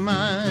her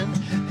mine,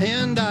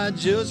 and I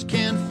just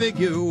can't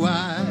figure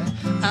why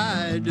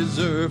I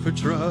deserve her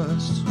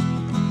trust.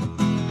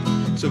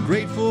 So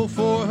grateful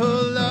for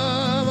her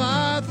love,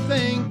 I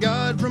thank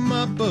God from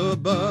up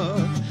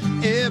above.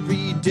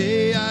 Every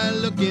day I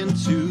look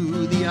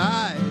into the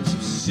eyes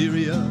of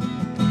Syria.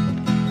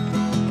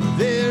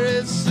 There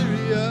is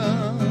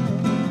Syria,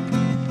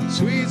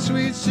 sweet,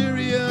 sweet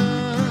Syria.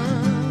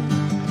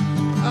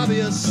 I'll be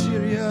a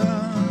Syria,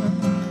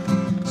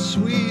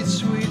 sweet,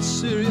 sweet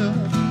Syria.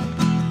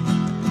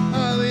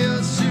 I'll be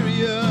a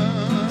Syria,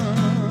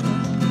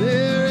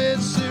 there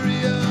is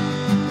Syria.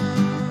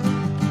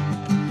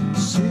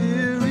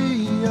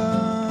 Syria,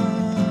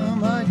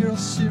 my girl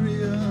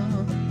Syria.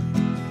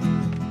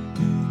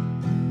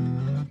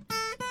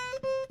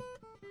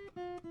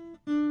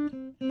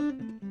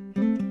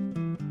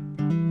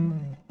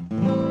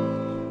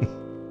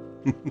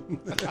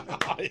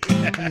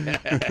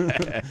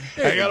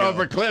 I got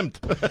over Klimt.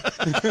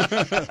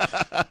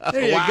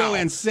 There you go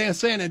in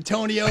San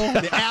Antonio,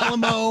 the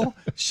Alamo,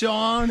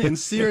 Sean, and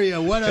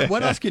Syria. What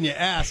else can you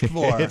ask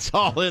for? It's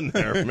all in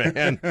there,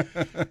 man.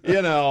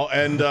 You know,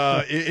 and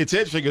it's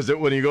interesting because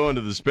when you go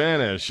into the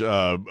Spanish,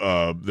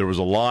 there was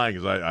a line,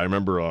 because I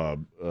remember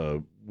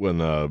when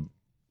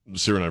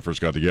Syria and I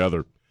first got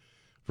together,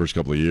 first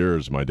couple of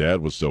years, my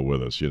dad was still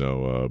with us. You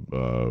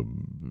know,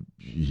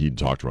 he'd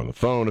talked to her on the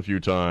phone a few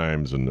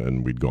times,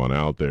 and we'd gone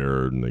out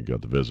there, and they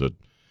got to visit.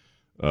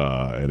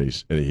 And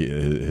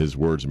his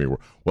words to me were,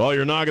 "Well,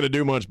 you're not going to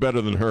do much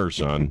better than her,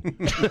 son."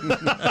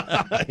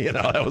 You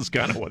know, that was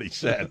kind of what he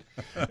said,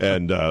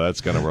 and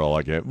that's kind of where all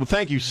I get. Well,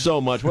 thank you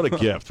so much. What a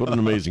gift! What an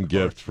amazing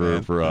gift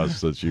for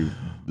us that you.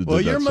 Well,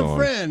 did you're that my song.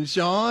 friend,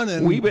 Sean,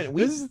 and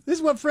this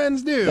is what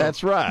friends do.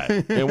 That's right,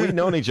 and we've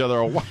known each other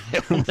a while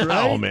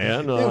now, right?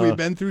 man. Yeah, we've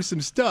been through some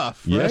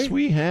stuff. Yes, right?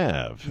 we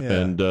have, Yeah.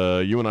 and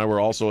you and I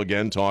were also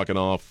again talking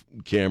off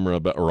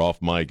camera or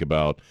off mic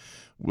about.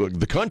 Well,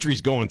 the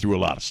country's going through a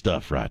lot of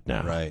stuff right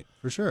now. Right,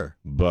 for sure.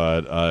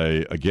 But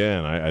I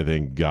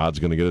think God's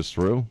going to get us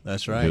through.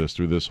 That's right. Get us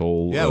through this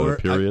whole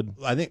period.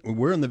 I think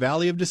we're in the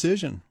valley of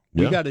decision.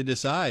 We got to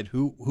decide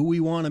who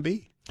we want to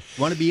be.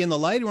 Want to be in the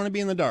light or want to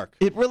be in the dark?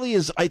 It really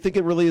is. I think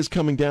it really is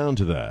coming down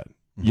to that.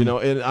 Mm-hmm. You know,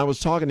 and I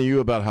was talking to you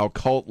about how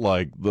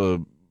cult-like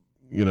a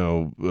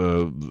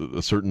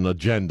certain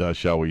agenda,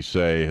 shall we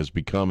say, has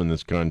become in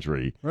this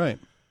country. Right.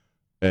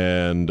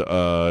 And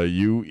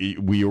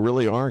we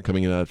really are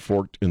coming in that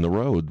fork in the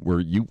road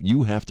where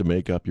you have to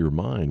make up your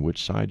mind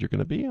which side you're going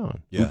to be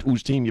on,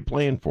 whose team you're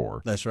playing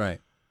for. That's right.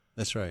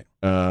 That's right.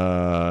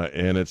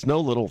 And it's no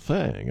little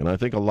thing. And I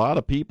think a lot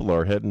of people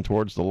are heading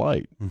towards the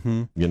light.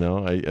 Mm-hmm. You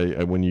know,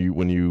 I when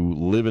you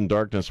live in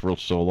darkness for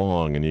so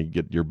long and you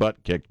get your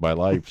butt kicked by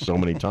life so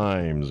many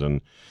times,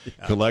 and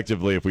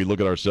collectively, if we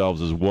look at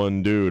ourselves as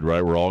one dude,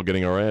 right, we're all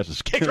getting our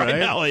asses kicked right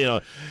now. You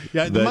know,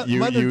 that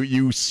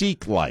you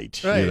seek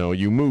light. Right. You know,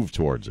 you move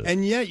towards it.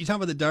 And yet, you talk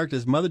about the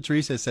darkness. Mother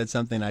Teresa said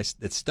something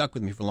that stuck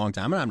with me for a long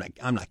time.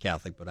 I'm not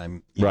Catholic, but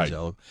I'm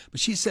evangelical. Right. But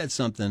she said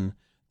something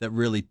that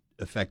really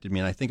affected me,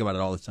 and I think about it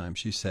all the time.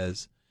 She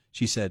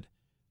said,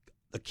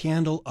 the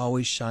candle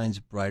always shines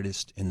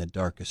brightest in the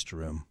darkest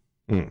room.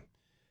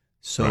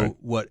 So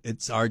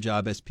it's our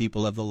job as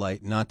people of the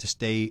light not to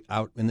stay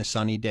out in the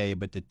sunny day,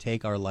 but to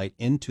take our light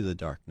into the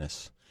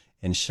darkness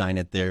and shine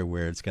it there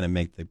where it's going to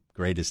make the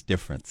greatest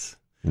difference.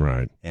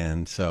 Right.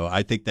 And so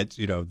I think that's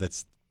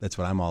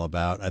what I'm all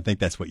about. I think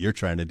that's what you're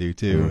trying to do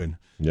too. And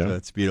so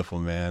it's beautiful,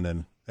 man.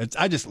 And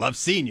I just love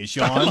seeing you,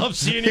 Sean. I love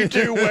seeing you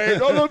too,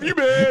 Wayne. I love you,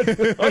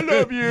 man. I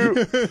love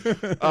you.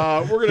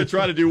 We're going to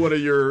try to do one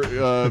of your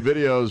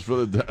videos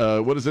for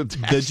the, what is it?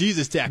 The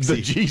Jesus Taxi.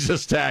 The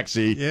Jesus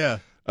Taxi. Yeah.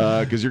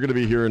 Because you're going to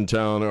be here in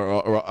town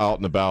or out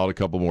and about a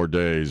couple more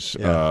days.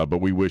 Yeah. But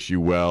we wish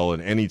you well.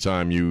 And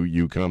anytime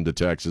you come to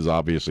Texas,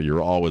 obviously,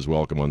 you're always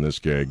welcome on this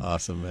gig.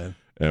 Awesome, man.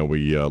 And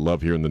we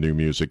love hearing the new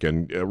music.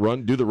 And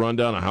do the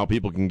rundown on how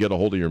people can get a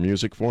hold of your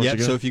music for us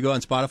again. So if you go on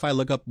Spotify,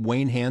 look up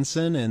Wayne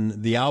Hansen,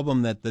 and the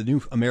album the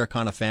new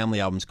Americana Family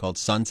album is called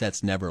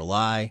Sunsets Never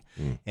Lie.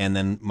 And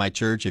then my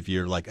church, if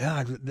you're like,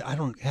 I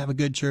don't have a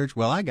good church,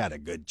 well, I got a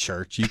good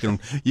church. You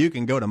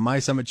can go to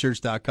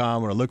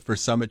mysummitchurch.com or look for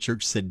Summit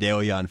Church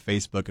Sedalia on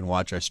Facebook and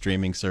watch our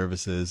streaming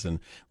services.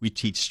 And we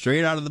teach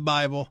straight out of the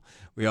Bible.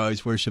 We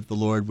always worship the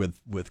Lord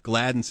with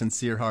glad and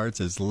sincere hearts,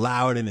 as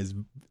loud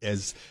and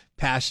as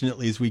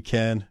passionately as we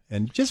can,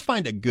 and just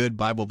find a good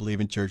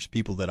Bible-believing church,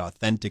 people that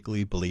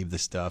authentically believe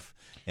this stuff,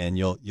 and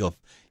you'll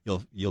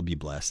be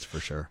blessed for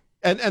sure.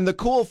 And the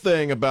cool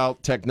thing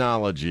about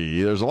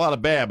technology, there's a lot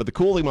of bad, but the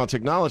cool thing about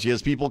technology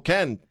is people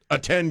can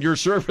attend your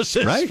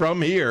services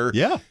from here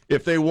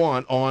if they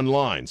want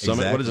online.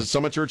 What is it,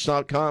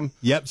 summitchurch.com?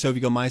 Yep, so if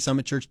you go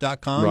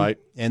mysummitchurch.com, right,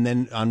 and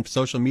then on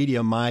social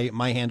media,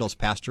 my handle's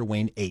Pastor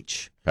Wayne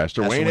H.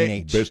 Pastor Wayne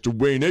H. Pastor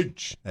Wayne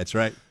H. That's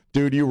right.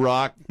 Dude, you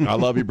rock. I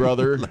love you,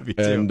 brother. Love you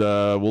too. And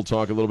we'll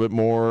talk a little bit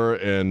more.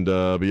 And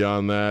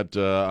beyond that,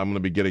 I'm going to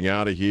be getting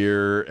out of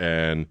here.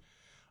 And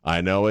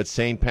I know it's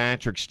St.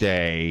 Patrick's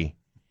Day.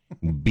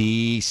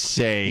 Be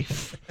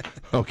safe.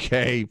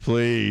 Okay,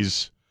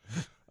 please.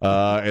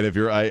 And if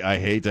I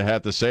hate to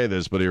have to say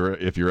this, but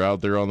if you're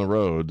out there on the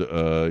road,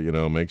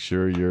 make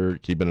sure you're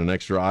keeping an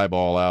extra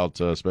eyeball out,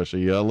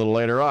 especially a little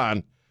later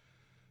on.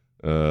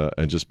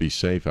 And just be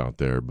safe out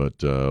there.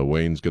 But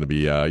Wayne's going to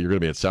be, you're going to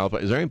be at South.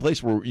 Is there any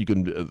place where you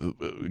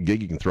can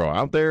gig you can throw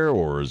out there,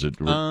 or is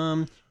it?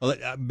 Well,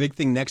 a big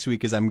thing next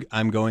week is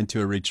I'm going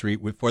to a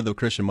retreat for the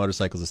Christian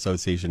Motorcycles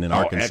Association in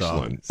Arkansas.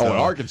 Excellent. In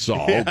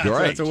Arkansas. Great. So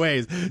that's a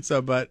ways.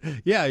 So, but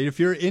yeah, if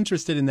you're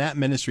interested in that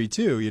ministry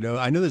too,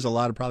 I know there's a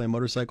lot of probably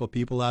motorcycle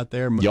people out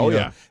there.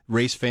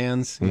 Race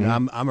fans.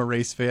 Mm-hmm. I'm a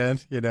race fan.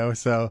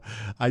 So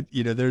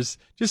there's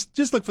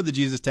just look for the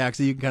Jesus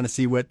Taxi. You can kind of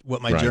see what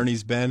my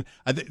journey's been.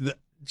 I think.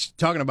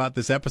 Talking about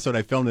this episode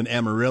I filmed in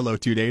Amarillo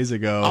 2 days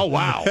ago. Oh,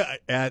 wow.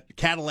 At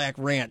Cadillac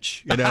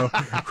Ranch,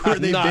 where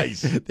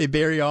they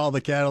bury all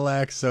the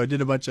Cadillacs. So I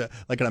did a bunch of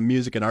a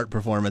music and art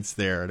performance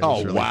there. And it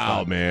was really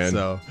fun. Man.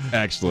 So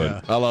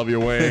excellent. Yeah. I love you,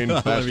 Wayne.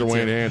 Pastor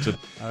Wayne Hansen.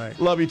 All right.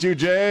 Love you too,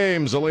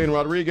 James. Elaine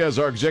Rodriguez,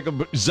 our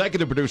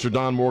executive producer,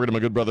 Don Morgan, and my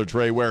good brother,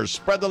 Trey Ware.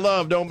 Spread the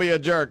love. Don't be a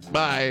jerk.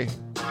 Bye.